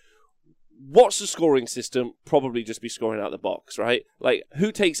bit. What's the scoring system? Probably just be scoring out the box, right? Like,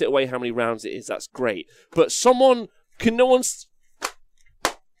 who takes it away, how many rounds it is, that's great. But is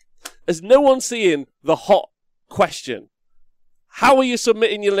no one seeing the hot question? How are you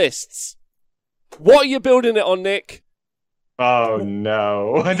submitting your lists? What are you building it on, Nick? Oh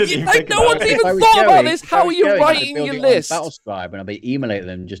no! I didn't even think no about one's it. even thought about this. How are you writing your list? Battlescribe, and I'll be emailing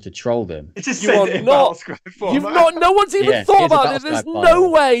them just to troll them. It just You says are it in not. Battlescribe format. You've not. No one's even Yeah, thought here's a about it. There's Battlescribe no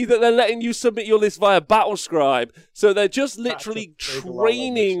file. way that they're letting you submit your list via Battlescribe. So they're just That's literally a big lull in the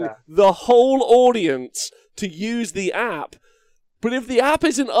training chat. the whole audience to use the app. But if the app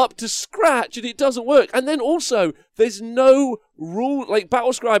isn't up to scratch and it doesn't work, and then also there's no rule, like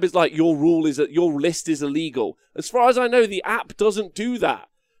Battlescribe is like your rule is that your list is illegal. As far as I know, the app doesn't do that.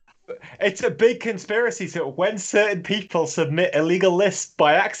 It's a big conspiracy. So when certain people submit illegal lists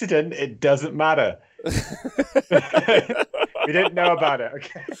by accident, it doesn't matter. We didn't know about it.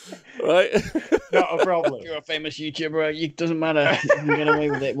 Okay, Right? not a problem. You're a famous YouTuber. It doesn't matter. You can get away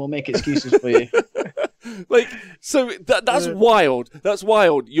with it. We'll make excuses for you. Like, so that's wild. That's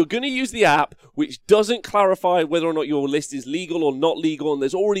wild. You're going to use the app, which doesn't clarify whether or not your list is legal or not legal. And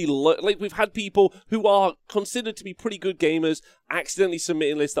there's already, like, we've had people who are considered to be pretty good gamers accidentally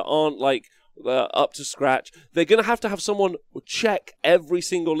submitting lists that aren't, like, up to scratch. They're going to have someone check every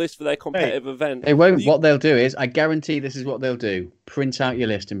single list for their competitive event. They won't. What they'll do is, I guarantee this is what they'll do. Print out your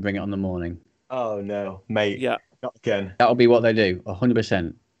list and bring it on the morning. Oh no, mate. Yeah. Not again. That'll be what they do.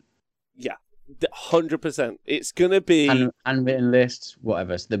 100%. Yeah. 100%. It's going to be... Handwritten lists,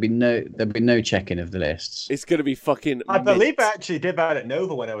 whatever. So there'll be no checking of the lists. It's going to be fucking... I believe I mint. actually did that at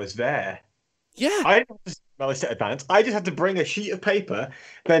Nova when I was there. Yeah. I didn't have to submit my list at advance. I just had to bring a sheet of paper.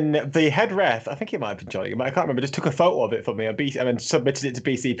 Then the head ref, I think it might have been Johnny, I can't remember, just took a photo of it for me and then submitted it to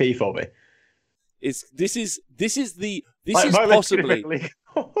BCP for me. This is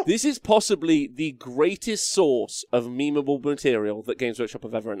possibly the greatest source of memeable material that Games Workshop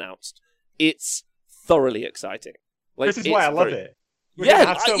have ever announced. It's thoroughly exciting. Like, This is why I love very- it. We're gonna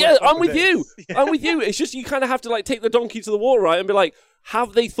have so much fun I'm with with you. this. I'm with you. It's just you kind of have to like take the donkey to the water, right, and be like,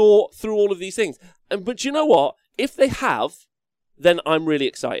 have they thought through all of these things? But you know what? If they have, then I'm really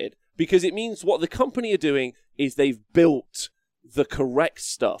excited because it means what the company are doing is they've built the correct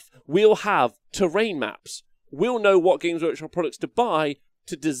stuff. We'll have terrain maps. We'll know what Games Workshop products to buy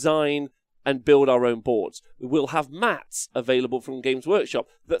to design and build our own boards. We'll have mats available from Games Workshop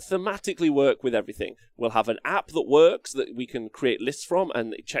that thematically work with everything. We'll have an app that works that we can create lists from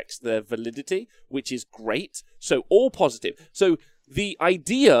and it checks their validity, which is great. So all positive. So the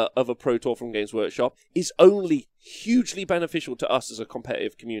idea of a Pro Tour from Games Workshop is only hugely beneficial to us as a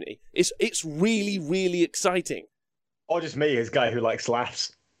competitive community. It's really, really exciting. Or just me, as a guy who likes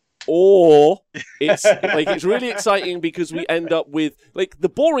laughs. Or it's like it's really exciting because we end up with like the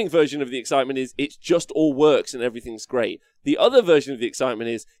boring version of the excitement is it just all works and everything's great. The other version of the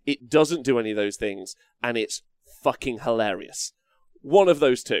excitement is it doesn't do any of those things and it's fucking hilarious. One of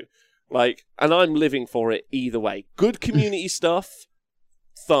those two. Like, and I'm living for it either way. Good community stuff,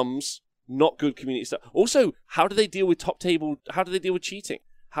 thumbs. Not good community stuff. Also, how do they deal with top table? How do they deal with cheating?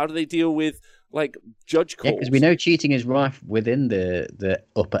 How do they deal with like judge calls? Yeah, because we know cheating is rife within the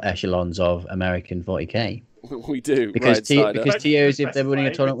upper echelons of American 40k. We do. Because right, because TOs, if they're running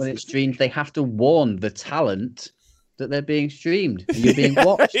a tournament when it's streamed, they have to warn the talent that they're being streamed and you're being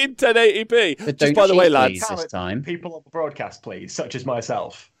watched. in 1080p. But Just don't by the way, cheat, lads. please, this time. People on the broadcast, please, such as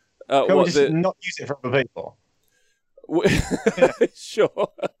myself. Can we What just the, not use it for other people? sure.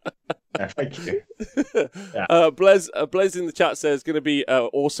 Yeah, thank you. Blaze in the chat says going to be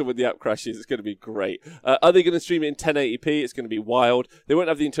awesome when the app crashes. It's going to be great. Are they going to stream it in 1080p? It's going to be wild. They won't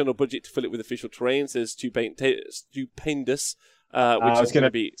have the internal budget to fill it with official terrain. Says Stupendous, which is going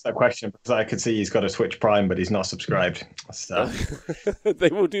to be a question because I could see he's got a Twitch Prime, but he's not subscribed. So. They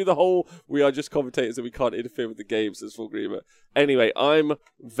will do the whole "we are just commentators and we can't interfere with the games" as full agreement. Anyway, I'm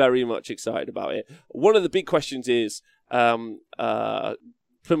very much excited about it. One of the big questions is.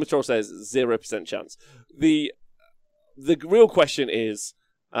 Primator says 0% chance. The real question is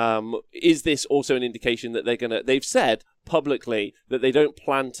this also an indication that they've said publicly that they don't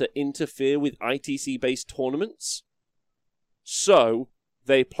plan to interfere with ITC-based tournaments. So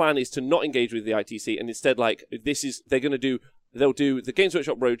their plan is to not engage with the ITC and instead they'll do the Games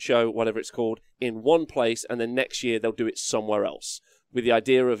Workshop Roadshow, whatever it's called, in one place and then next year they'll do it somewhere else with the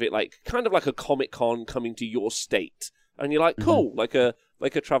idea of it like kind of like a Comic-Con coming to your state. And you're like, cool, like a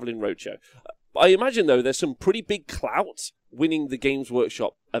traveling roadshow. I imagine, though, there's some pretty big clout winning the Games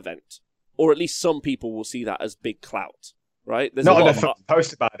Workshop event. Or at least some people will see that as big clout, right? There's Not a lot enough of to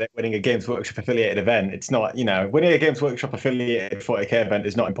post about it winning a Games Workshop affiliated event. It's not, winning a Games Workshop affiliated 40k event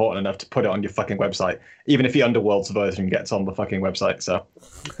is not important enough to put it on your fucking website, even if the Underworld's version gets on the fucking website. So,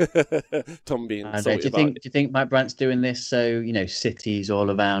 Tom being do salty you about think? it. Do you think Mike Brandt's doing this so cities all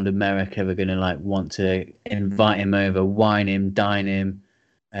around America are going to like want to invite him over, wine him, dine him,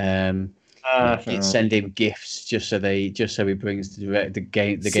 send him gifts just so he brings the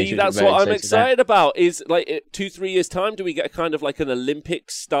game. See, that's what I'm excited about. Is like 2-3 years time, do we get a kind of like an Olympic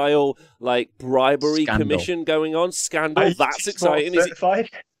style like bribery commission going on? Scandal. That's exciting. Certified?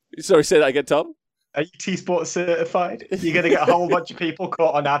 Sorry, say that again, Tom. Are you T-Sport certified? You're going to get a whole bunch of people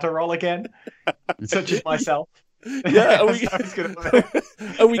caught on Adderall again, such as myself. Yeah, are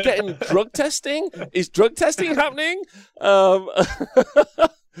we getting drug testing? Is drug testing happening?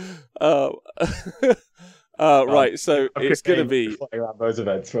 Right, so it's going to be around those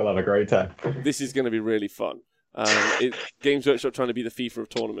events. We'll have a great time. This is going to be really fun. Games Workshop trying to be the FIFA of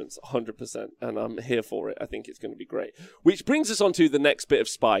tournaments, 100%, and I'm here for it. I think it's going to be great. Which brings us on to the next bit of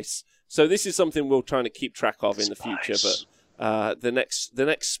spice. So this is something we'll try to keep track of in the future, but the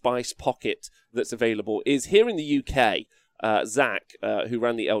next spice pocket that's available is here in the UK. Zach, who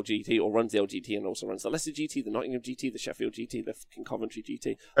ran the LGT, or runs the LGT and also runs the Leicester GT, the Nottingham GT, the Sheffield GT, the fucking Coventry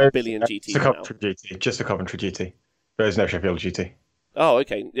GT, a billion GT. It's a Coventry GT, just a Coventry GT. There is no Sheffield GT. Oh,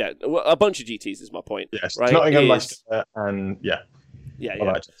 okay, yeah, well, a bunch of GTs is my point. Yes, right? Nottingham, Leicester, and yeah.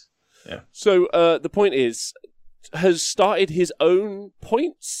 So the point is, has started his own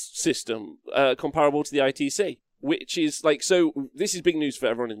points system comparable to the ITC. Which is like, so this is big news for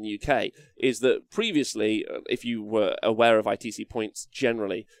everyone in the UK, is that previously, if you were aware of ITC points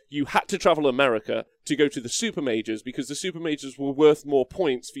generally, you had to travel to America to go to the super majors because the super majors were worth more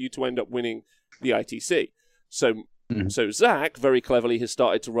points for you to end up winning the ITC. So Zach very cleverly has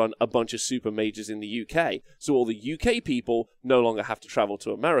started to run a bunch of super majors in the UK. So all the UK people no longer have to travel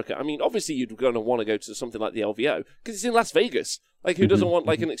to America. I mean, obviously you're going to want to go to something like the LVO because it's in Las Vegas. Like, who doesn't want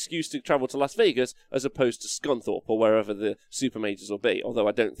like an excuse to travel to Las Vegas as opposed to Scunthorpe or wherever the super majors will be? Although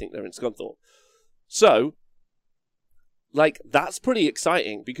I don't think they're in Scunthorpe. So, like, that's pretty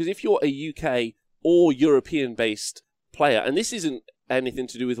exciting because if you're a UK or European-based player, and this isn't anything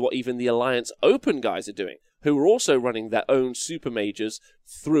to do with what even the Alliance Open guys are doing, who are also running their own super majors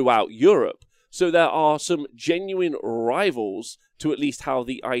throughout Europe. So there are some genuine rivals to at least how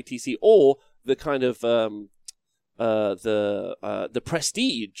the ITC or the kind of the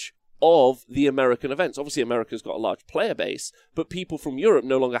prestige of the American events. Obviously, America's got a large player base, but people from Europe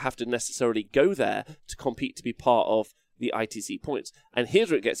no longer have to necessarily go there to compete to be part of the ITC points. And here's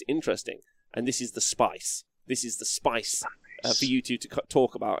where it gets interesting, and this is the spice. This is the spice for you two to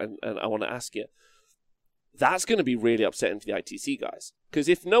talk about, and I want to ask you. That's going to be really upsetting for the ITC guys. Because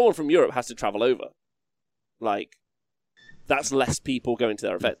if no one from Europe has to travel over, like, that's less people going to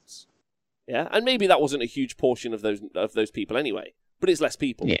their events. Yeah? And maybe that wasn't a huge portion of those people anyway. But it's less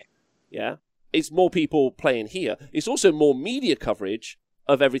people. Yeah. Yeah? It's more people playing here. It's also more media coverage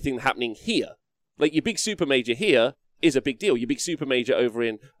of everything happening here. Like, your big super major here is a big deal. Your big super major over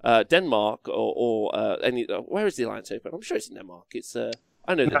in Denmark or any... where is the Alliance Open? I'm sure it's in Denmark. It's...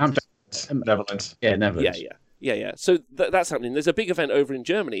 I know that... Netherlands. Yeah, Netherlands. Yeah. So that's happening. There's a big event over in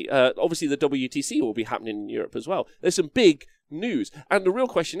Germany. Obviously, the WTC will be happening in Europe as well. There's some big news. And the real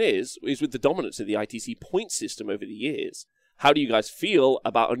question is with the dominance of the ITC point system over the years, how do you guys feel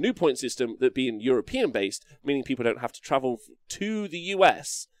about a new point system that being European-based, meaning people don't have to travel to the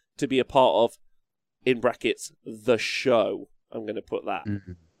US to be a part of, in brackets, the show? I'm going to put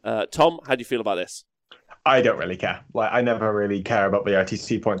that. Tom, how do you feel about this? I don't really care. Like, I never really care about the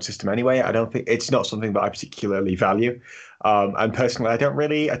ITC point system anyway. I don't think it's not something that I particularly value. And personally, I don't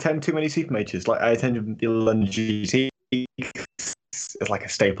really attend too many super majors. Like, I attend the London GT. It's like a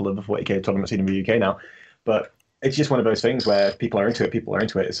staple of the 40k tournament scene in the UK now. But it's just one of those things where people are into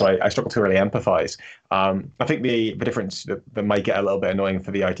it. So I struggle to really empathize. I think the difference that might get a little bit annoying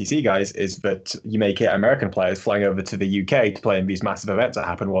for the ITC guys is that you may get American players flying over to the UK to play in these massive events that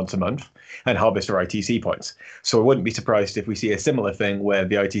happen once a month and harvest their ITC points. So I wouldn't be surprised if we see a similar thing where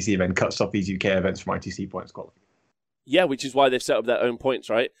the ITC event cuts off these UK events from ITC points quality. Yeah, which is why they've set up their own points,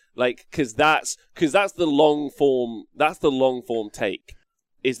 right? Like, because that's the long form. That's the long form take.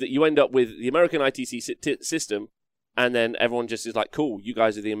 Is that you end up with the American ITC system, and then everyone just is like, "Cool, you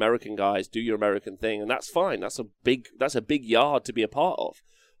guys are the American guys. Do your American thing," and that's fine. That's a big yard to be a part of.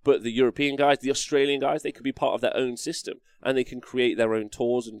 But the European guys, the Australian guys, they could be part of their own system, and they can create their own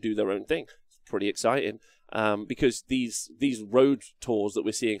tours and do their own thing. pretty exciting. Because these road tours that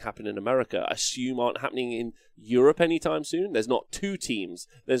we're seeing happen in America, I assume aren't happening in Europe anytime soon. There's not two teams.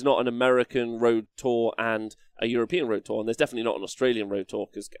 There's not an American road tour and a European road tour, and there's definitely not an Australian road tour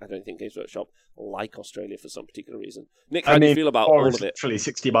because I don't think Games Workshop like Australia for some particular reason. Nick, how do you feel about all of it? Literally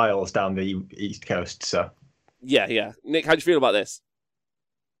 60 miles down the east coast, so yeah. Nick, how do you feel about this?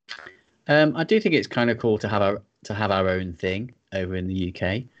 I do think it's kind of cool to have our own thing over in the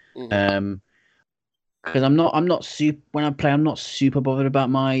UK. Because I'm not super when I play. I'm not super bothered about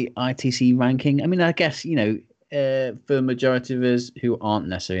my ITC ranking. I mean, I guess for the majority of us who aren't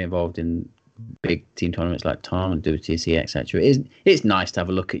necessarily involved in big team tournaments like Tom and WTC, etc., it's nice to have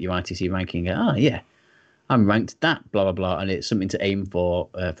a look at your ITC ranking and go, oh yeah, I'm ranked that, blah blah blah, and it's something to aim for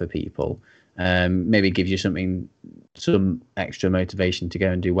people. Maybe it gives you some extra motivation to go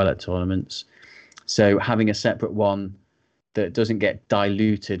and do well at tournaments. So having a separate one that doesn't get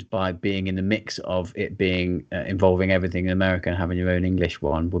diluted by being in the mix of it being involving everything in America and having your own English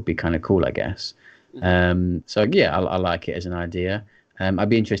one would be kind of cool, I guess. So yeah, I like it as an idea. I'd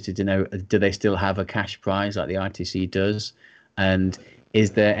be interested to know, do they still have a cash prize like the ITC does? And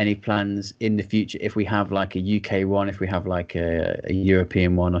is there any plans in the future if we have like a UK one, if we have like a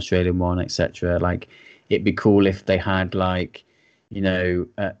European one, Australian one, etc.? Like, it'd be cool if they had like,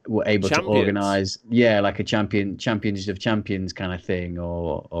 were able to organize, like a champions of champions kind of thing,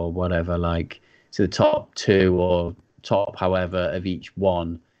 or whatever. Like, so the top two or top however of each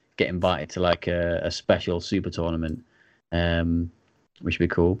one get invited to like a special super tournament, which would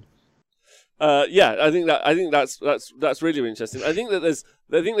be cool. I think that's really interesting. I think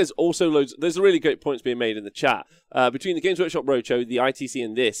there's also loads. There's really great points being made in the chat between the Games Workshop Roadshow, the ITC,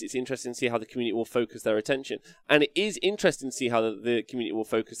 and this. It's interesting to see how the community will focus their attention, and it is interesting to see how the community will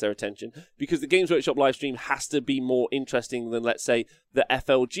focus their attention because the Games Workshop live stream has to be more interesting than, let's say, the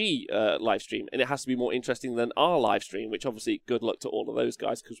FLG live stream, and it has to be more interesting than our live stream. Which obviously, good luck to all of those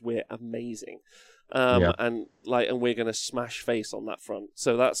guys because we're amazing. And we're going to smash face on that front.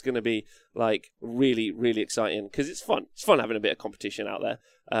 So that's going to be like really, really exciting because it's fun. It's fun having a bit of competition out there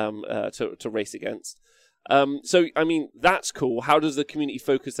to race against. So, I mean, that's cool. How does the community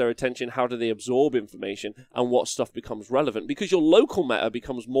focus their attention? How do they absorb information and what stuff becomes relevant? Because your local meta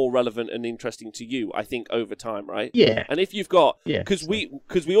becomes more relevant and interesting to you, I think, over time, right? Yeah. And if you've got, because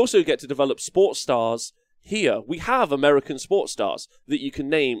we also get to develop sports stars. Here, we have American sports stars that you can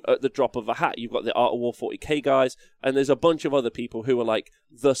name at the drop of a hat. You've got the Art of War 40k guys, and there's a bunch of other people who are like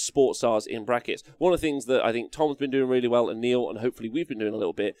the sports stars in brackets. One of the things that I think Tom's been doing really well, and Neil, and hopefully we've been doing a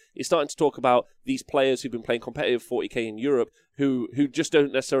little bit, is starting to talk about these players who've been playing competitive 40k in Europe who just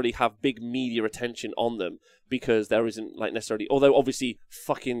don't necessarily have big media attention on them because there isn't like necessarily, although obviously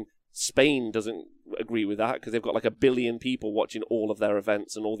fucking Spain doesn't agree with that because they've got like 1 billion people watching all of their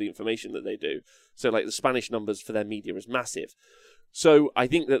events and all the information that they do. So like the Spanish numbers for their media is massive. So I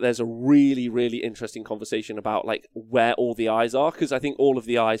think that there's a really, really interesting conversation about like where all the eyes are because I think all of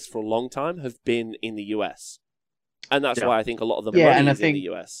the eyes for a long time have been in the US. And that's why I think a lot of the money is in the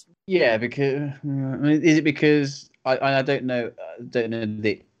US. Yeah, because is it because I don't know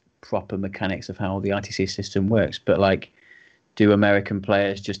the proper mechanics of how the ITC system works, but like, do American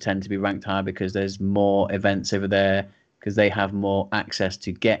players just tend to be ranked higher because there's more events over there because they have more access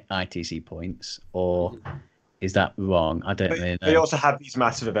to get ITC points, or is that wrong? I don't really know. They also have these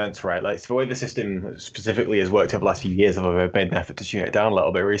massive events, right? Like the way the system specifically has worked over the last few years, although I've made an effort to tune it down a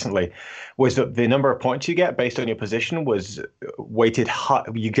little bit recently, was that the number of points you get based on your position was weighted high.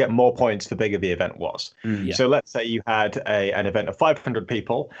 You get more points the bigger the event was. So let's say you had an event of 500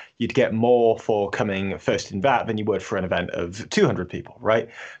 people, you'd get more for coming first in that than you would for an event of 200 people, right?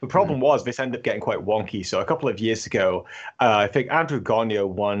 The problem was this ended up getting quite wonky. So a couple of years ago, I think Andrew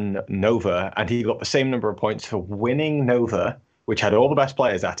Gagnon won Nova, and he got the same number of points for winning Nova, which had all the best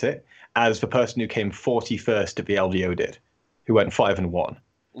players at it, as the person who came 41st at the LVO did, who went 5-1.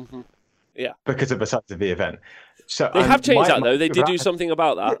 Yeah, because of the size of the event. So they have changed that though. They did do something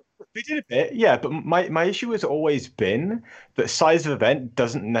about that. They did a bit, yeah. But my issue has always been that size of event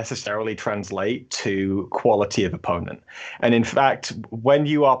doesn't necessarily translate to quality of opponent. And in fact, when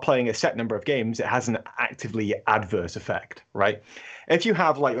you are playing a set number of games, it has an actively adverse effect, right? If you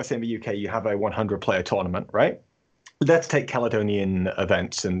have, like, let's say in the UK, you have a 100-player tournament, right? Let's take Caledonian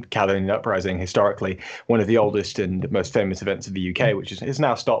events and Caledonian Uprising, historically one of the oldest and most famous events of the UK, which is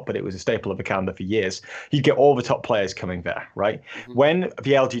now stopped, but it was a staple of the calendar for years. You get all the top players coming there, right? When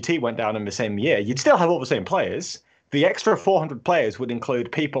the LGT went down in the same year, you'd still have all the same players. The extra 400 players would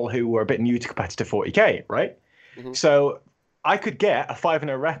include people who were a bit new to competitive 40k, right? So I could get a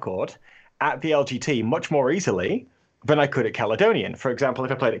 5-0 record at the LGT much more easily than I could at Caledonian. For example,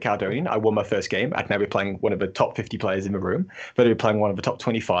 if I played at Caledonian, I won my first game. I'd now be playing one of the top 50 players in the room. But I'd be playing one of the top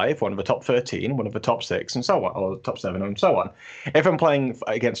 25, one of the top 13, one of the top 6, and so on, or top 7, and so on. If I'm playing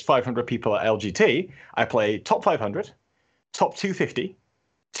against 500 people at LGT, I play top 500, top 250,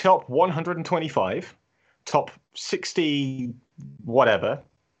 top 125, top 60, whatever,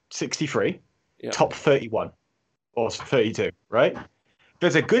 63, top 31 or 32, right?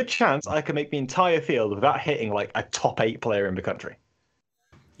 There's a good chance I can make the entire field without hitting like a top 8 player in the country.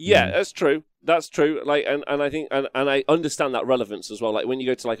 Yeah, that's true. That's true. Like, and I think, and I understand that relevance as well. Like when you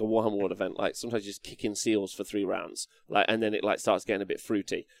go to like a Warhammer World event, like sometimes you just kick in seals for 3 rounds, like, and then it like starts getting a bit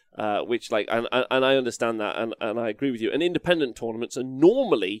fruity. Which like, and I understand that, and I agree with you. And independent tournaments are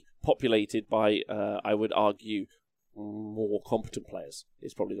normally populated by, I would argue, more competent players.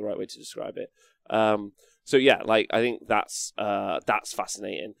 Is probably the right way to describe it. So yeah, like I think that's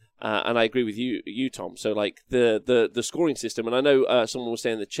fascinating, and I agree with you, Tom. So like the scoring system, and I know someone was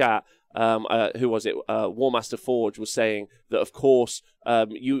saying in the chat, who was it? Warmaster Forge was saying that of course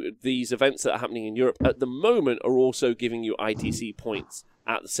these events that are happening in Europe at the moment are also giving you ITC points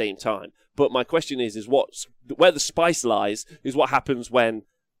at the same time. But my question is where the spice lies is what happens when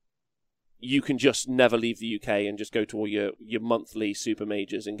you can just never leave the UK and just go to all your monthly super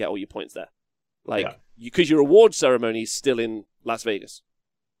majors and get all your points there. Like, because your award ceremony is still in Las Vegas.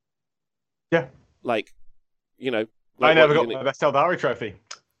 Yeah. Like, you know. Like I never got my best Eldari trophy.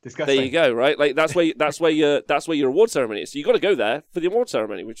 Disgusting. There you go, right? Like that's where your award ceremony is. So you got to go there for the award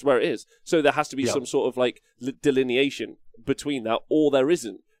ceremony, which is where it is. So there has to be some sort of like delineation between that, or there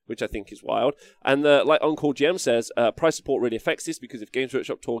isn't, which I think is wild. And like Uncle GM says, price support really affects this because if Games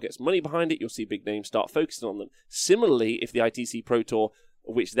Workshop Tour gets money behind it, you'll see big names start focusing on them. Similarly, if the ITC Pro Tour,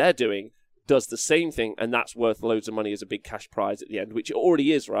 which they're doing, does the same thing, and that's worth loads of money as a big cash prize at the end, which it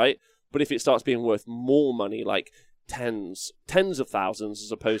already is, right? But if it starts being worth more money, like tens of thousands,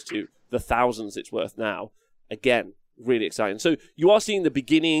 as opposed to the thousands it's worth now, again, really exciting. So you are seeing the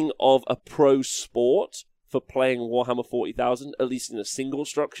beginning of a pro sport for playing Warhammer 40,000, at least in a single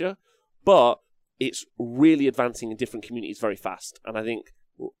structure, but it's really advancing in different communities very fast, and I think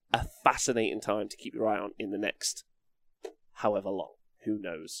a fascinating time to keep your eye on in the next however long. Who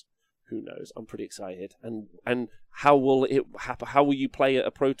knows? Who knows? I'm pretty excited. And how will it happen? How will you play at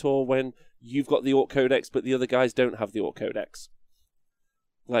a Pro Tour when you've got the Orc Codex, but the other guys don't have the Orc Codex?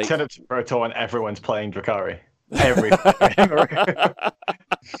 Like, turn up to Pro Tour and everyone's playing Drakari.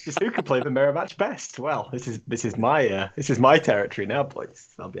 Just who can play the mirror match best? Well, this is my territory now, boys.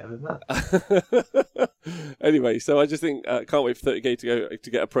 I'll be having that. Anyway, so I just think can't wait for 30k to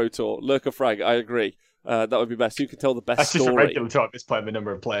get a Pro Tour. Lurker Frag, I agree. That would be best. You can tell the best That's story. Just a regular tour at this point, the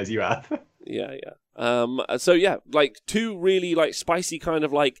number of players you have. Yeah. So yeah, like 2 really like spicy kind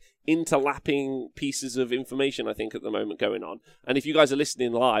of like interlapping pieces of information I think at the moment going on. And if you guys are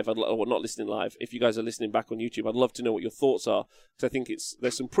listening live, or not listening live, if you guys are listening back on YouTube, I'd love to know what your thoughts are, because I think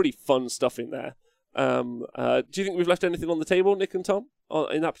there's some pretty fun stuff in there. Do you think we've left anything on the table, Nick and Tom,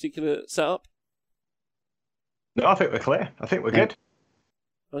 in that particular setup? No, I think we're clear. I think we're good.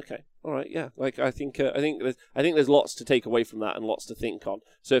 Okay, all right, yeah. Like I think there's lots to take away from that and lots to think on.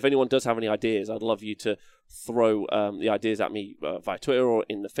 So if anyone does have any ideas, I'd love you to throw the ideas at me via Twitter or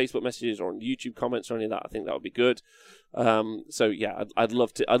in the Facebook messages or on YouTube comments or any of that. I think that would be good. So yeah, I'd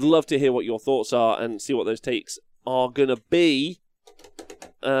love to hear what your thoughts are and see what those takes are gonna be.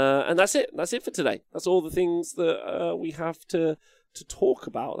 And that's it. That's it for today. That's all the things that we have to talk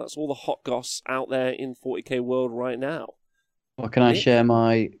about. That's all the hot goss out there in 40k world right now. Well, can I share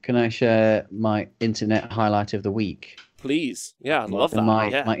my internet highlight of the week? Please, yeah, I love that.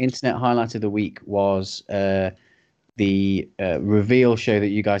 My internet highlight of the week was the reveal show that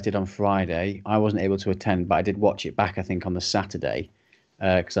you guys did on Friday. I wasn't able to attend, but I did watch it back, I think, on the Saturday,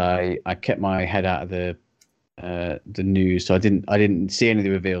 because I kept my head out of the news, so I didn't see any of the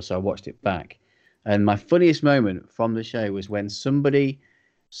reveal, so I watched it back. And my funniest moment from the show was when somebody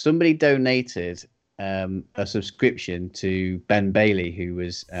donated a subscription to Ben Bailey, who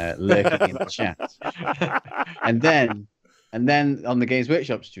was lurking in the chat, and then on the Games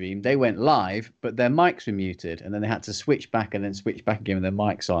Workshop stream they went live, but their mics were muted, and then they had to switch back and then switch back again with their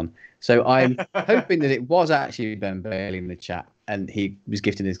mics on. So I'm hoping that it was actually Ben Bailey in the chat, and he was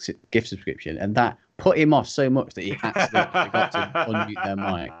gifting his gift subscription, and that put him off so much that he actually forgot to unmute their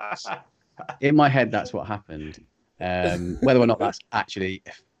mics. In my head, that's what happened. Whether or not that's actually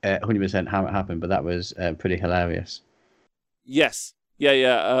 100% how it happened, but that was pretty hilarious. Yes.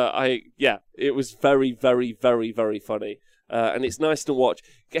 Yeah. It was very, very, very, very funny. And it's nice to watch.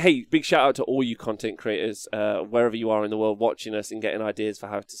 Hey, big shout out to all you content creators, wherever you are in the world, watching us and getting ideas for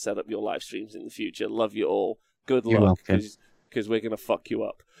how to set up your live streams in the future. Love you all. good You're luck, welcome. because we're going to fuck you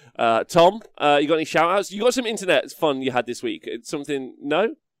up. Tom, you got any shout-outs? You got some internet fun you had this week? Something?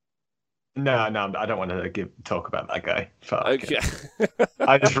 No? No, I don't want to talk about that guy. Fuck. Okay.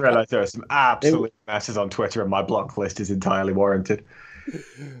 I just realised there are some absolute messes on Twitter, and my block list is entirely warranted.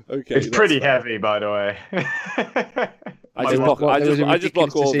 Okay. It's pretty fair. heavy, by the way. I just block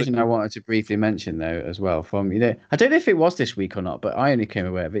all decision the... I wanted to briefly mention though as well. From I don't know if it was this week or not, but I only came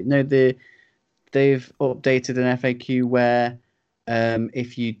aware of it. No, they've updated an FAQ where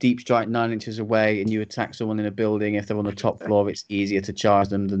if you deep strike 9 inches away and you attack someone in a building, if they're on the top floor, it's easier to charge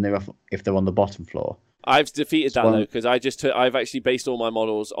them than if they're on the bottom floor. I've defeated that though because I've actually based all my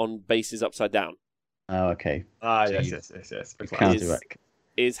models on bases upside down. Oh, okay. Yes.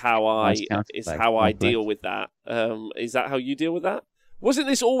 Is how I deal with that. Is that how you deal with that? Wasn't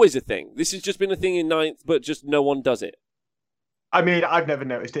this always a thing? This has just been a thing in 9th, but just no one does it. I mean, I've never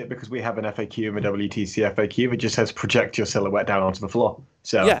noticed it because we have an FAQ and a WTC FAQ. It just says project your silhouette down onto the floor.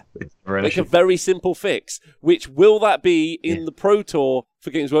 So yeah, it's like a very simple fix. Which will that be in the Pro Tour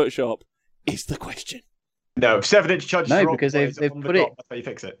for Games Workshop? Is the question. No, 7-inch charges. No, because they've put it. That's how you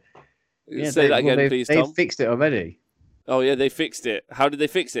fix it. Yeah, say that again, please, Tom. They've fixed it already. Oh yeah, they fixed it. How did they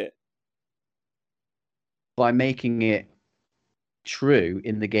fix it? By making it true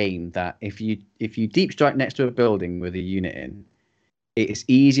in the game that if you deep strike next to a building with a unit in, it's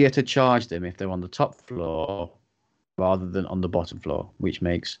easier to charge them if they're on the top floor rather than on the bottom floor, which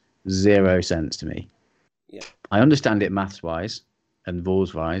makes 0 sense to me. Yeah, I understand it maths wise and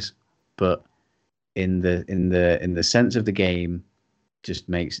rules wise, but in the sense of the game, just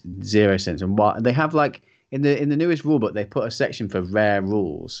makes 0 sense. And what they have like in the newest rulebook, they put a section for rare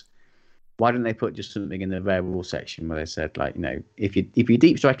rules. Why didn't they put just something in the rare rule section where they said like, if you're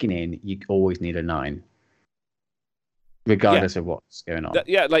deep striking in, you always need a 9. Regardless of what's going on.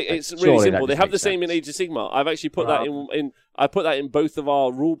 It's really simple. They have the same in Age of Sigmar. I've actually put that in. I put that in both of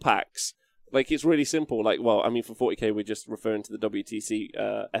our rule packs. Like it's really simple. Like, well, I mean, for 40k, we're just referring to the WTC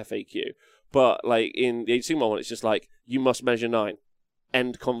FAQ. But like in the Age of Sigmar one, it's just like you must measure 9.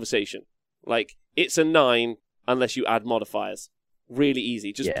 End conversation. Like it's a 9 unless you add modifiers. Really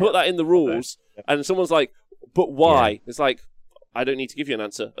easy. Just put that in the rules, and someone's like, "But why?" Yeah. It's like, I don't need to give you an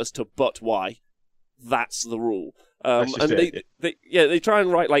answer as to but why. That's the rule. And they try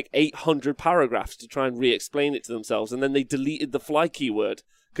and write like 800 paragraphs to try and re-explain it to themselves, and then they deleted the fly keyword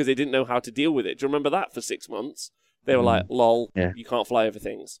because they didn't know how to deal with it. Do you remember that for 6 months? They were like, "Lol, you can't fly over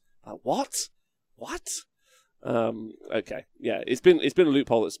things." What? Okay, yeah, it's been a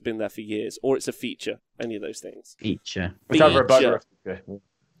loophole that's been there for years, or it's a feature. Any of those things. Feature. It's either a bug or a feature.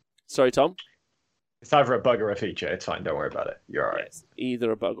 Sorry, Tom. It's either a bug or a feature. It's fine. Don't worry about it. You're all right. Yes,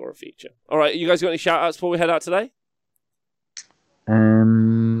 either a bug or a feature. All right, you guys got any shout-outs before we head out today?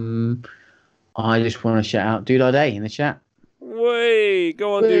 I just want to shout out Dude Our Day in the chat. Way,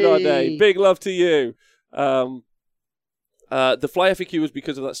 go on, Dude Our Day. Big love to you. The Fly FAQ was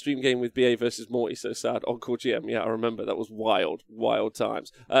because of that stream game with BA versus Morty. So sad. Encore GM. Yeah, I remember. That was wild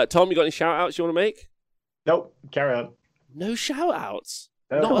times. Tom, you got any shout-outs you want to make? Nope. Carry on. No shout-outs.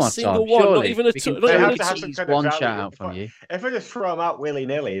 No. Not a single one. Surely. Not even a one shout-out from you. If I just throw them out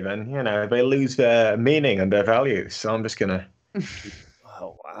willy-nilly, then they lose their meaning and their value. So I'm just gonna.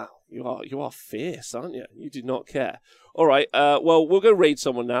 Oh wow, you are fierce, aren't you? You do not care. All right, well, we'll go raid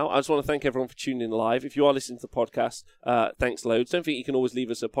someone now. I just want to thank everyone for tuning in live. If you are listening to the podcast, thanks loads. Don't forget you can always leave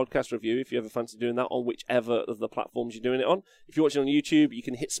us a podcast review if you ever fancy doing that on whichever of the platforms you're doing it on. If you're watching on YouTube, you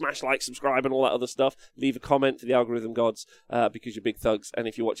can hit smash like, subscribe, and all that other stuff. Leave a comment for the algorithm gods because you're big thugs. And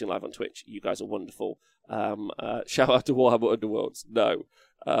if you're watching live on Twitch, you guys are wonderful. Shout out to Warhammer Underworlds. No.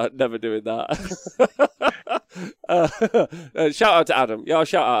 Never doing that. Shout out to Adam. Yeah, I'll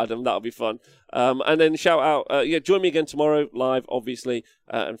shout out Adam. That'll be fun. And then shout out, join me again tomorrow, live, obviously.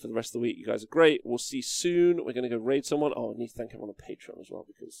 And for the rest of the week, you guys are great. We'll see you soon. We're going to go raid someone. Oh, I need to thank everyone on Patreon as well,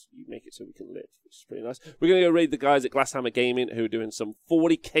 because you make it so we can live, which is pretty nice. We're going to go raid the guys at Glasshammer Gaming who are doing some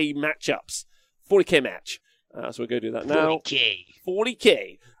 40k matchups. 40k match. So we'll go do that now.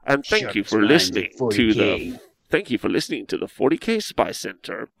 40k. And thank you for listening to the... Thank you for listening to the 40k Spy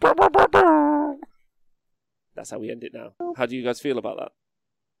Center. That's how we end it now. How do you guys feel about that?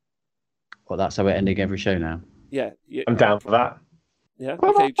 Well, that's how we're ending every show now. Yeah. I'm down for that. Yeah.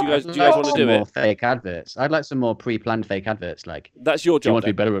 Okay. Do you guys want to do it? More fake adverts. I'd like some more pre-planned fake adverts. Like, that's your job. Do you want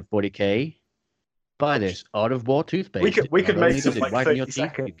to be better at 40k? Buy this Art of War toothpaste. We could make some like 30 your teeth.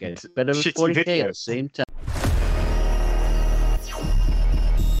 second You get better at 40k at the same time.